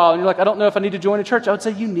for a while, and you're like, I don't know if I need to join a church, I would say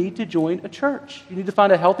you need to join a church. You need to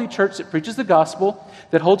find a healthy church that preaches the gospel,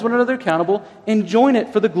 that holds one another accountable, and join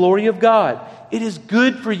it for the glory of God. It is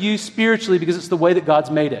good for you spiritually because it's the way that God's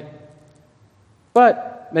made it.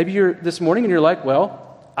 But maybe you're this morning and you're like,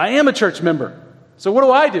 well, I am a church member, so what do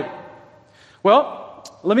I do? Well,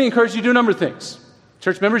 let me encourage you to do a number of things.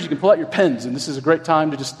 Church members, you can pull out your pens, and this is a great time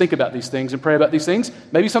to just think about these things and pray about these things.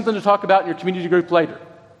 Maybe something to talk about in your community group later,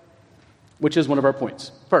 which is one of our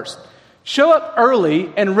points. First, show up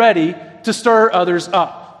early and ready to stir others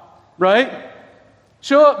up, right?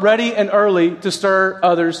 Show up ready and early to stir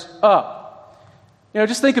others up.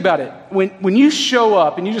 Just think about it. When you show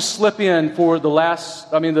up and you just slip in for the last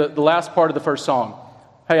part of the first song,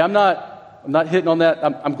 hey, I'm not hitting on that.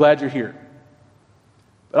 I'm glad you're here.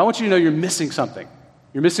 But I want you to know you're missing something.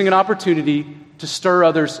 You're missing an opportunity to stir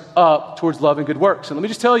others up towards love and good works. And let me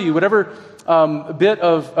just tell you, whatever bit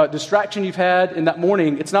of distraction you've had in that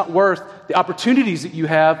morning, it's not worth the opportunities that you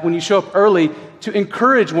have when you show up early to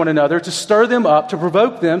encourage one another, to stir them up, to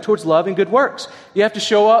provoke them towards love and good works. You have to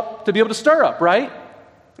show up to be able to stir up, right?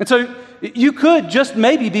 And so you could just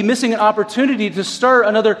maybe be missing an opportunity to stir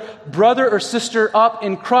another brother or sister up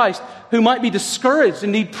in Christ who might be discouraged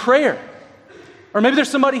and need prayer. Or maybe there's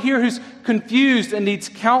somebody here who's confused and needs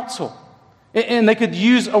counsel, and they could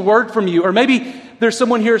use a word from you. Or maybe there's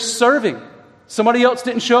someone here serving. Somebody else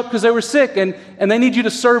didn't show up because they were sick, and they need you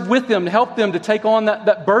to serve with them, to help them to take on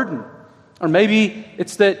that burden. Or maybe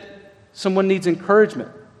it's that someone needs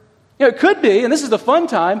encouragement. It could be, and this is the fun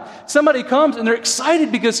time, somebody comes and they're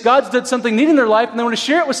excited because God's done something neat in their life, and they want to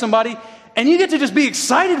share it with somebody, and you get to just be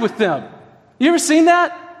excited with them. You ever seen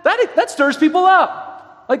that? That stirs people up.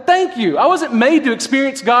 Like, thank you. I wasn't made to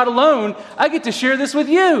experience God alone. I get to share this with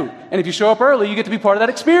you. And if you show up early, you get to be part of that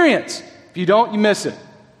experience. If you don't, you miss it.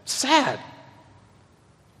 Sad.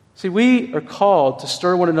 See, we are called to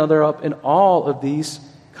stir one another up in all of these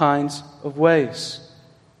kinds of ways.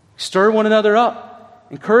 Stir one another up,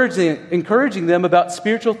 encouraging them about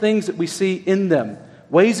spiritual things that we see in them,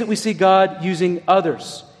 ways that we see God using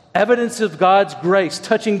others, evidence of God's grace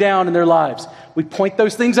touching down in their lives. We point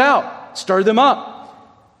those things out, stir them up.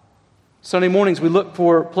 Sunday mornings, we look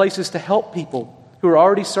for places to help people who are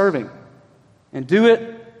already serving, and do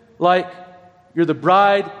it like you're the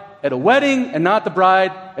bride at a wedding and not the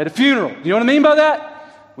bride at a funeral. Do you know what I mean by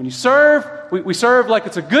that? When you serve, we serve like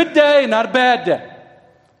it's a good day and not a bad day.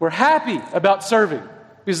 We're happy about serving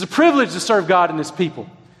because it's a privilege to serve God and His people.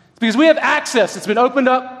 It's because we have access. It's been opened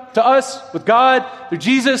up to us with God through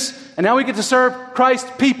Jesus, and now we get to serve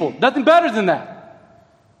Christ's people. Nothing better than that.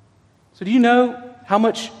 So do you know how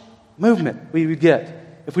much movement we would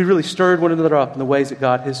get if we really stirred one another up in the ways that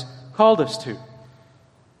God has called us to?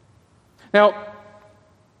 Now,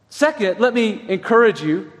 second, let me encourage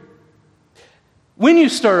you. When you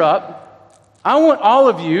stir up, I want all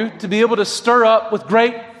of you to be able to stir up with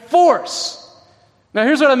great force. Now,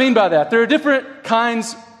 here's what I mean by that. There are different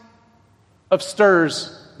kinds of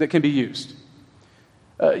stirs that can be used.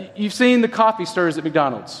 You've seen the coffee stirs at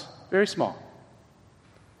McDonald's. Very small.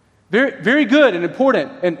 Very, very good and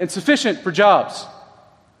important and sufficient for jobs.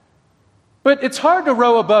 But it's hard to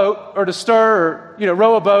row a boat or to stir or,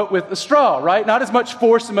 row a boat with a straw, right? Not as much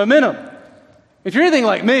force and momentum. If you're anything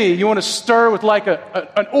like me, you want to stir with like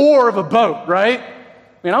an oar of a boat, right?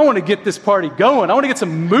 I want to get this party going. I want to get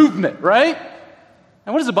some movement, right?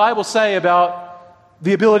 And what does the Bible say about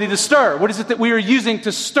the ability to stir? What is it that we are using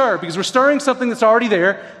to stir? Because we're stirring something that's already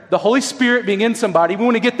there, the Holy Spirit being in somebody. We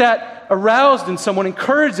want to get that aroused in someone,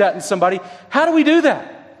 encourage that in somebody. How do we do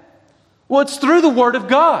that? Well, it's through the Word of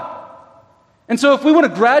God. And so if we want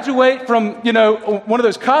to graduate from, one of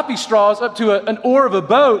those coffee straws up to an oar of a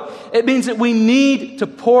boat, it means that we need to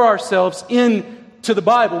pour ourselves into the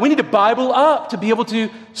Bible. We need to Bible up to be able to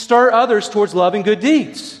stir others towards love and good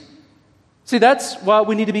deeds. See, that's why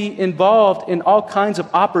we need to be involved in all kinds of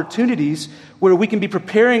opportunities where we can be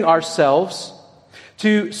preparing ourselves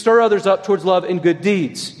to stir others up towards love and good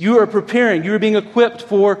deeds. You are preparing. You are being equipped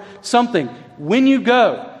for something. When you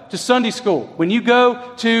go to Sunday school, when you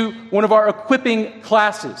go to one of our equipping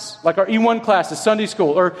classes, like our E1 classes, Sunday school,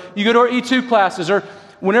 or you go to our E2 classes, or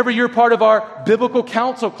whenever you're part of our biblical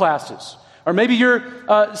counsel classes. Or maybe you're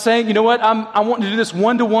saying, you know what, I'm wanting to do this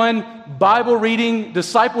one-to-one Bible reading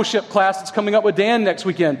discipleship class that's coming up with Dan next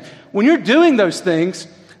weekend. When you're doing those things,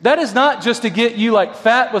 that is not just to get you like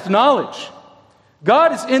fat with knowledge.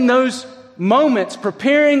 God is in those moments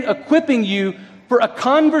preparing, equipping you for a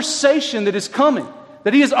conversation that is coming,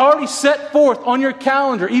 that He has already set forth on your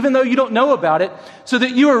calendar, even though you don't know about it, so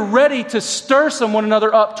that you are ready to stir someone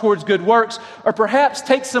another up towards good works, or perhaps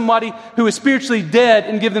take somebody who is spiritually dead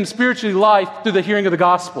and give them spiritually life through the hearing of the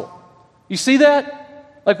gospel. You see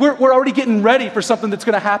that? Like we're already getting ready for something that's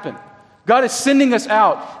going to happen. God is sending us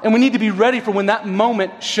out, and we need to be ready for when that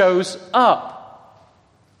moment shows up.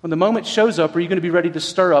 When the moment shows up, are you going to be ready to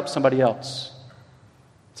stir up somebody else?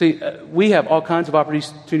 See, we have all kinds of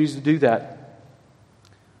opportunities to do that.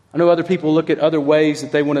 I know other people look at other ways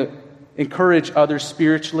that they want to encourage others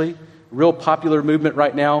spiritually. Real popular movement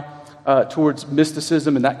right now towards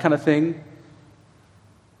mysticism and that kind of thing.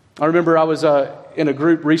 I remember I was in a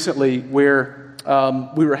group recently where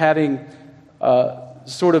we were having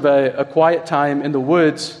sort of a quiet time in the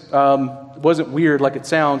woods. It wasn't weird like it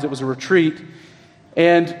sounds. It was a retreat.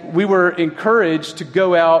 And we were encouraged to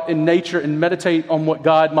go out in nature and meditate on what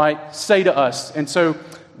God might say to us. And so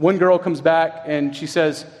one girl comes back and she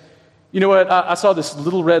says, you know what, I saw this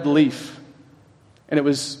little red leaf. And it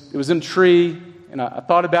was in a tree, and I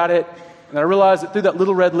thought about it, and I realized that through that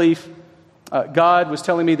little red leaf, God was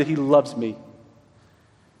telling me that He loves me.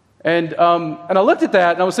 And I looked at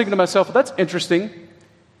that, and I was thinking to myself, well, that's interesting.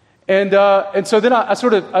 And so then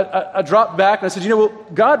I dropped back, and I said, you know, well,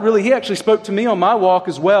 God really, He actually spoke to me on my walk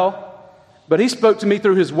as well. But He spoke to me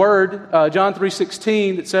through His Word, John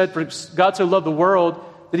 3:16, that said, for God so loved the world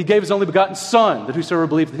that He gave His only begotten Son, that whosoever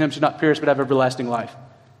believeth in Him should not perish but have everlasting life.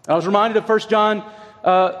 And I was reminded of 1 John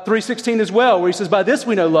 3:16 as well, where He says, by this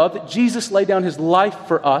we know love, that Jesus laid down His life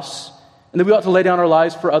for us, and that we ought to lay down our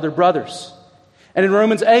lives for other brothers. And in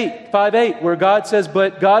Romans 5:8, where God says,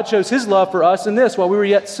 but God shows His love for us in this, while we were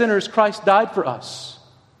yet sinners, Christ died for us.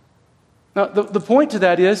 Now, the point to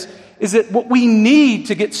that is that what we need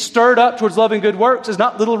to get stirred up towards love and good works is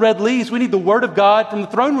not little red leaves. We need the Word of God from the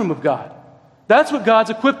throne room of God. That's what God's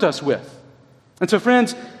equipped us with. And so,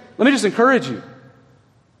 friends, let me just encourage you.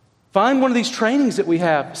 Find one of these trainings that we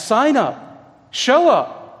have. Sign up. Show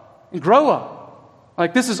up. And grow up.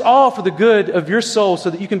 Like, this is all for the good of your soul so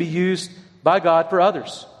that you can be used by God for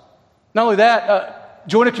others. Not only that,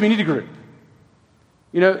 join a community group.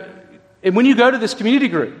 You know, and when you go to this community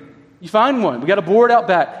group, you find one. We got a board out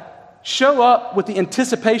back. Show up with the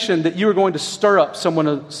anticipation that you are going to stir up someone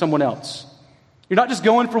else. You're not just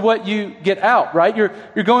going for what you get out, right?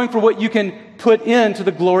 You're going for what you can put into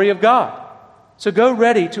the glory of God. So go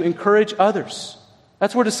ready to encourage others.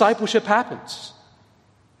 That's where discipleship happens.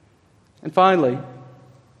 And finally,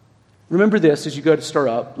 remember this as you go to stir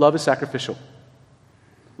up. Love is sacrificial.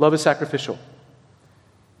 Love is sacrificial.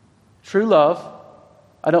 True love,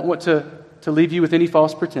 I don't want to leave you with any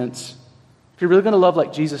false pretense. If you're really going to love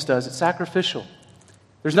like Jesus does, it's sacrificial.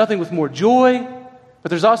 There's nothing with more joy, but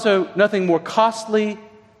there's also nothing more costly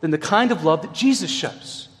than the kind of love that Jesus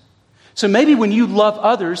shows. So maybe when you love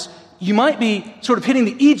others, you might be sort of hitting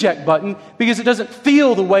the eject button because it doesn't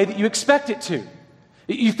feel the way that you expect it to.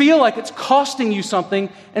 You feel like it's costing you something,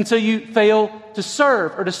 and so you fail to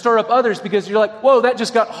serve or to stir up others because you're like, whoa, that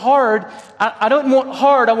just got hard. I don't want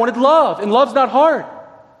hard, I wanted love, and love's not hard.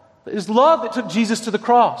 It's love that took Jesus to the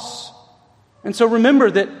cross. And so remember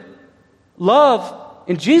that love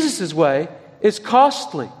in Jesus' way is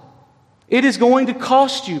costly. It is going to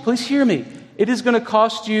cost you, please hear me, it is going to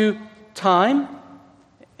cost you time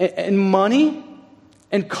and money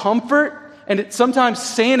and comfort and sometimes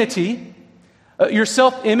sanity. Your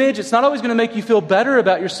self-image, it's not always going to make you feel better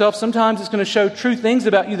about yourself. Sometimes it's going to show true things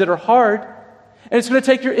about you that are hard. And it's going to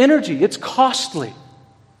take your energy. It's costly.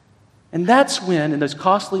 And that's when, in those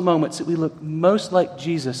costly moments, that we look most like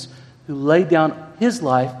Jesus, who laid down His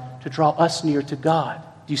life to draw us near to God.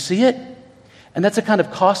 Do you see it? And that's a kind of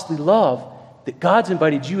costly love that God's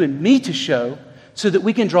invited you and me to show so that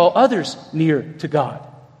we can draw others near to God.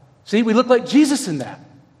 See, we look like Jesus in that.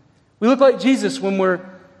 We look like Jesus when we're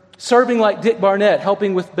serving like Dick Barnett,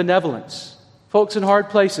 helping with benevolence. Folks in hard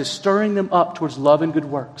places, stirring them up towards love and good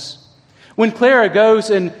works. When Clara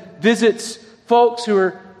goes and visits folks who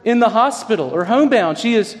are in the hospital or homebound,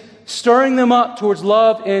 she is stirring them up towards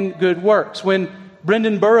love and good works. When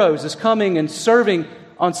Brendan Burrows is coming and serving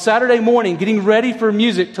on Saturday morning, getting ready for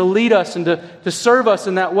music to lead us and to serve us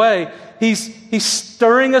in that way, he's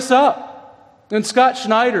stirring us up. When Scott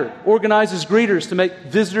Schneider organizes greeters to make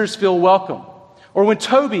visitors feel welcome. Or when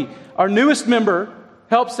Toby, our newest member,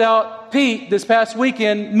 helps out Pete this past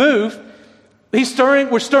weekend move, we're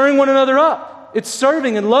stirring one another up. It's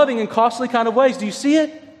serving and loving in costly kind of ways. Do you see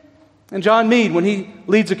it? And John Meade, when he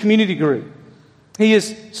leads a community group, he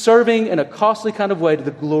is serving in a costly kind of way to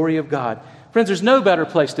the glory of God. Friends, there's no better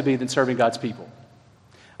place to be than serving God's people.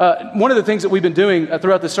 One of the things that we've been doing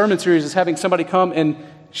throughout the sermon series is having somebody come and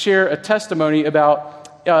share a testimony about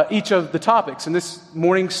each of the topics. And this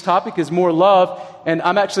morning's topic is more love, and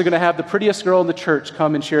I'm actually going to have the prettiest girl in the church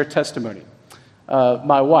come and share a testimony.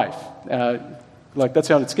 My wife. Like that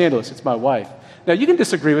sounded scandalous. It's my wife. Now, you can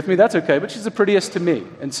disagree with me. That's okay, but she's the prettiest to me.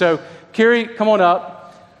 And so, Carrie, come on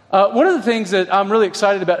up. One of the things that I'm really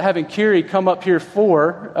excited about having Carrie come up here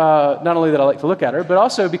for, not only that I like to look at her, but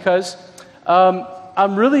also because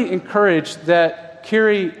I'm really encouraged that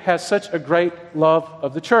Carrie has such a great love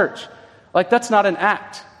of the church. Like, that's not an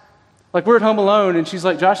act. Like, we're at home alone, and she's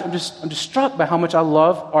like, Josh, I'm just struck by how much I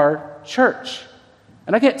love our church.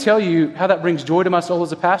 And I can't tell you how that brings joy to my soul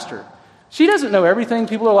as a pastor. She doesn't know everything.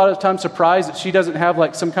 People are a lot of times surprised that she doesn't have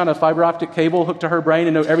like some kind of fiber optic cable hooked to her brain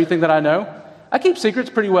and know everything that I know. I keep secrets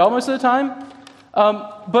pretty well most of the time.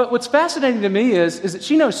 But what's fascinating to me is that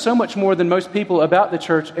she knows so much more than most people about the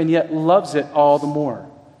church and yet loves it all the more.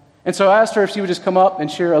 And so I asked her if she would just come up and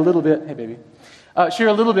share a little bit, hey baby, share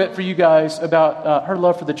a little bit for you guys about her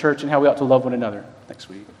love for the church and how we ought to love one another. Thanks,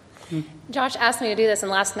 sweetie. Josh asked me to do this, and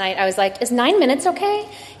last night I was like, is 9 minutes okay?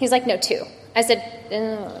 He's like, no, 2. I said,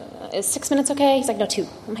 is 6 minutes okay? He's like, no, 2.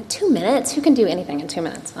 I'm like, 2 minutes? Who can do anything in 2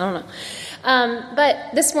 minutes? I don't know.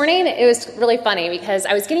 But this morning, it was really funny because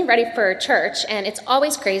I was getting ready for church, and it's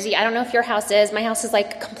always crazy. I don't know if your house is. My house is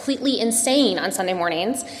like completely insane on Sunday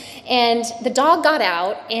mornings. And the dog got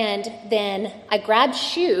out, and then I grabbed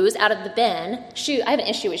shoes out of the bin. I have an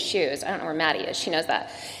issue with shoes. I don't know where Maddie is. She knows that.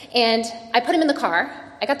 And I put him in the car.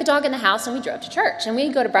 I got the dog in the house, and we drove to church. And we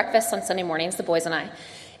go to breakfast on Sunday mornings, the boys and I.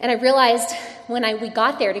 And I realized when we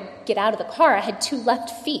got there to get out of the car, I had 2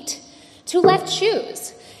 left feet, 2 left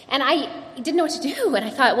shoes. And I didn't know what to do. And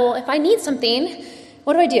I thought, well, if I need something,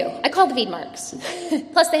 what do? I called the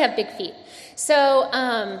Wiedmarks. Plus, they have big feet. So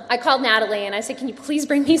I called Natalie, and I said, can you please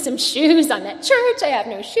bring me some shoes? I'm at church. I have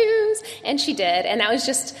no shoes. And she did. And that was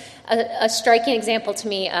just a striking example to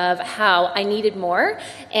me of how I needed more.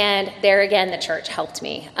 And there again, the church helped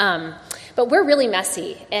me. But we're really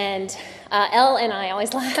messy. And Elle and I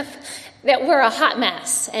always laugh that we're a hot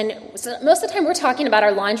mess. And so most of the time we're talking about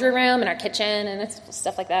our laundry room and our kitchen and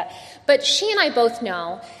stuff like that. But she and I both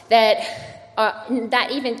know that that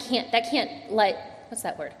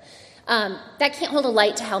can't hold a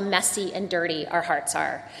light to how messy and dirty our hearts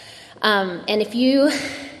are. And if you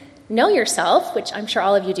know yourself, which I'm sure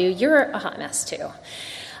all of you do, you're a hot mess too.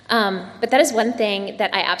 But that is one thing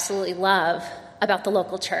that I absolutely love about the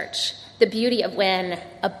local church. The beauty of when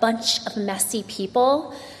a bunch of messy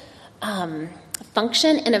people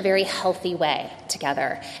function in a very healthy way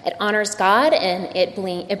together. It honors God and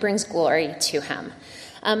it brings glory to Him.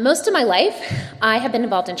 Most of my life, I have been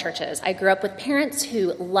involved in churches. I grew up with parents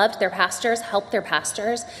who loved their pastors, helped their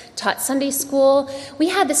pastors, taught Sunday school. We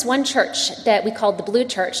had this one church that we called the Blue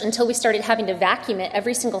Church until we started having to vacuum it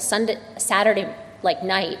every single Saturday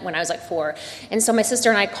night when I was 4. And so my sister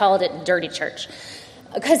and I called it Dirty Church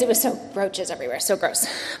because it was so roaches everywhere, so gross.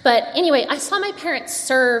 But anyway, I saw my parents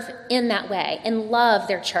serve in that way and love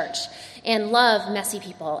their church and love messy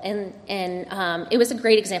people. And it was a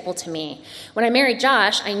great example to me. When I married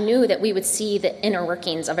Josh, I knew that we would see the inner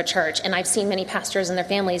workings of a church. And I've seen many pastors and their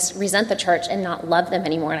families resent the church and not love them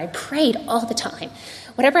anymore. And I prayed all the time,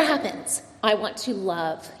 whatever happens, I want to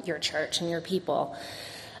love your church and your people.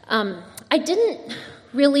 I didn't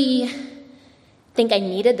really think I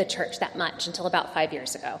needed the church that much until about 5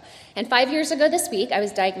 years ago. And 5 years ago this week, I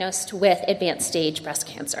was diagnosed with advanced stage breast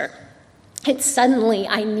cancer. And suddenly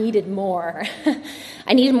I needed more.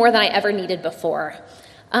 I needed more than I ever needed before.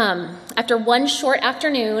 After one short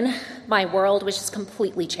afternoon, my world was just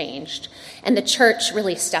completely changed. And the church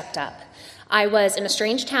really stepped up. I was in a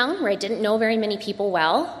strange town where I didn't know very many people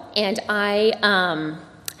well. And I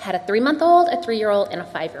had a 3-month-old, a 3-year-old, and a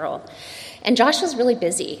 5-year-old. And Josh was really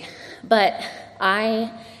busy. But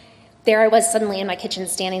there I was suddenly in my kitchen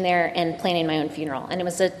standing there and planning my own funeral. And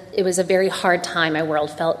it was a very hard time. My world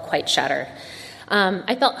felt quite shattered.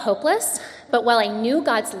 I felt hopeless, but while I knew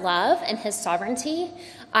God's love and His sovereignty,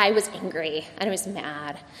 I was angry and I was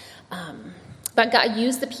mad. But God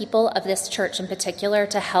used the people of this church in particular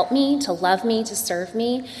to help me, to love me, to serve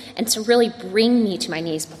me, and to really bring me to my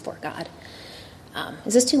knees before God.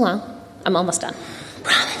 Is this too long? I'm almost done.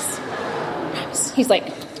 Promise. He's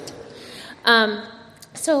like...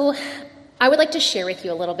 So I would like to share with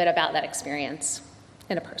you a little bit about that experience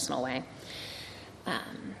in a personal way.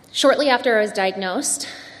 Shortly after I was diagnosed,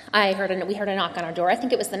 we heard a knock on our door. I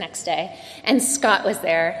think it was the next day. And Scott was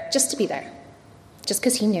there just to be there, just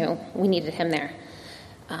because he knew we needed him there.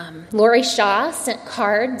 Lori Shaw sent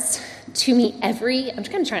cards to me I'm going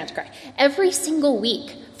to try not to cry, every single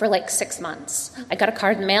week for like 6 months. I got a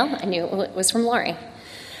card in the mail. I knew it was from Lori.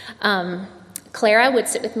 Clara would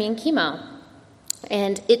sit with me in chemo.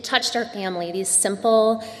 And it touched our family, these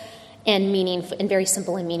simple and meaningful, in very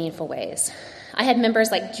simple and meaningful ways. I had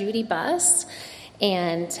members like Judy Buss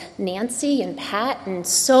and Nancy and Pat and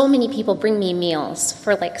so many people bring me meals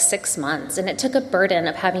for like 6 months, and it took a burden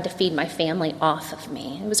of having to feed my family off of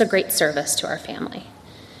me. It was a great service to our family.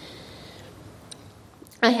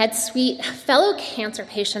 I had sweet fellow cancer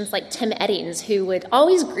patients like Tim Eddings, who would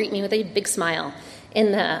always greet me with a big smile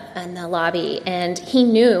in the lobby, and he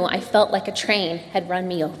knew I felt like a train had run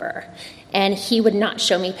me over, and he would not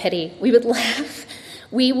show me pity. We would laugh.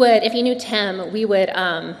 If you knew Tim, we would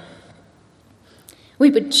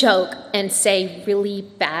joke and say really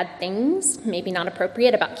bad things, maybe not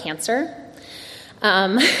appropriate, about cancer.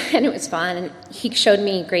 And it was fun, and he showed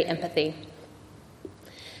me great empathy.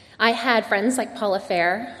 I had friends like Paula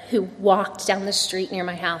Fair, who walked down the street near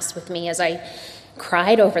my house with me as I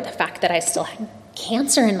cried over the fact that I still had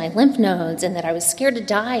cancer in my lymph nodes and that I was scared to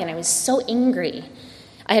die, and I was so angry.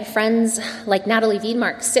 I had friends like Natalie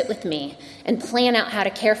Wiedmark sit with me and plan out how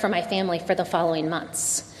to care for my family for the following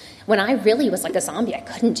months. When I really was like a zombie, I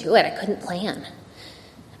couldn't do it. I couldn't plan.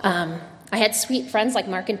 I had sweet friends like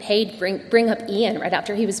Mark and Paige bring up Ian right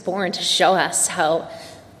after he was born to show us how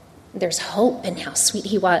there's hope and how sweet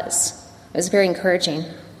he was. It was very encouraging.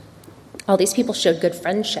 All these people showed good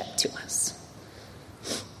friendship to us.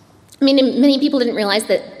 I mean, many people didn't realize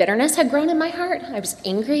that bitterness had grown in my heart. I was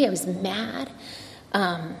angry. I was mad.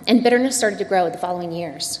 And bitterness started to grow the following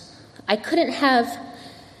years. I couldn't have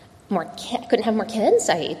more kids.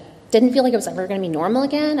 I didn't feel like I was ever going to be normal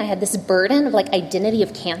again. I had this burden of identity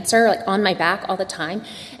of cancer on my back all the time.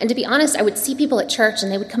 And to be honest, I would see people at church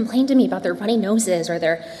and they would complain to me about their runny noses or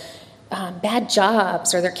their bad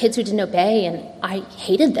jobs or their kids who didn't obey, and I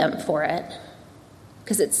hated them for it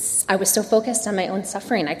because I was so focused on my own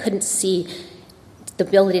suffering. I couldn't see the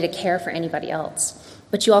ability to care for anybody else.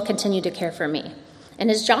 But you all continued to care for me.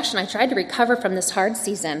 And as Josh and I tried to recover from this hard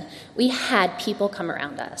season, we had people come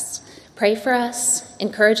around us, pray for us,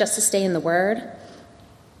 encourage us to stay in the Word.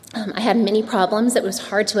 I had many problems that was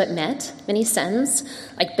hard to admit, many sins,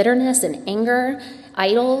 like bitterness and anger,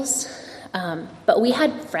 idols. But we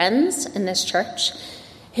had friends in this church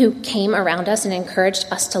who came around us and encouraged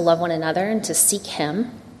us to love one another and to seek Him,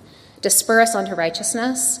 to spur us onto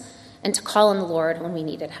righteousness, and to call on the Lord when we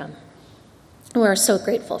needed Him. And we're so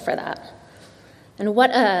grateful for that. And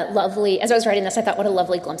what a lovely, as I was writing this, I thought what a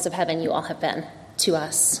lovely glimpse of heaven you all have been to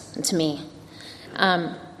us and to me.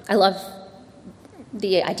 I love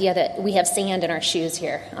the idea that we have sand in our shoes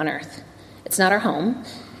here on earth. It's not our home.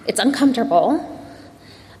 It's uncomfortable.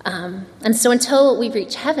 And so until we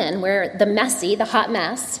reach heaven, where the hot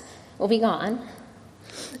mess will be gone,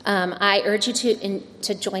 I urge you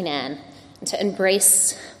to join in and to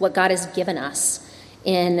embrace what God has given us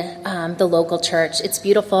in the local church. It's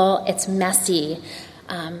beautiful. It's messy.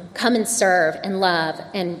 Come and serve and love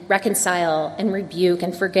and reconcile and rebuke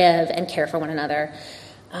and forgive and care for one another,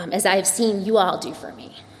 as I have seen you all do for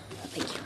me. Thank you.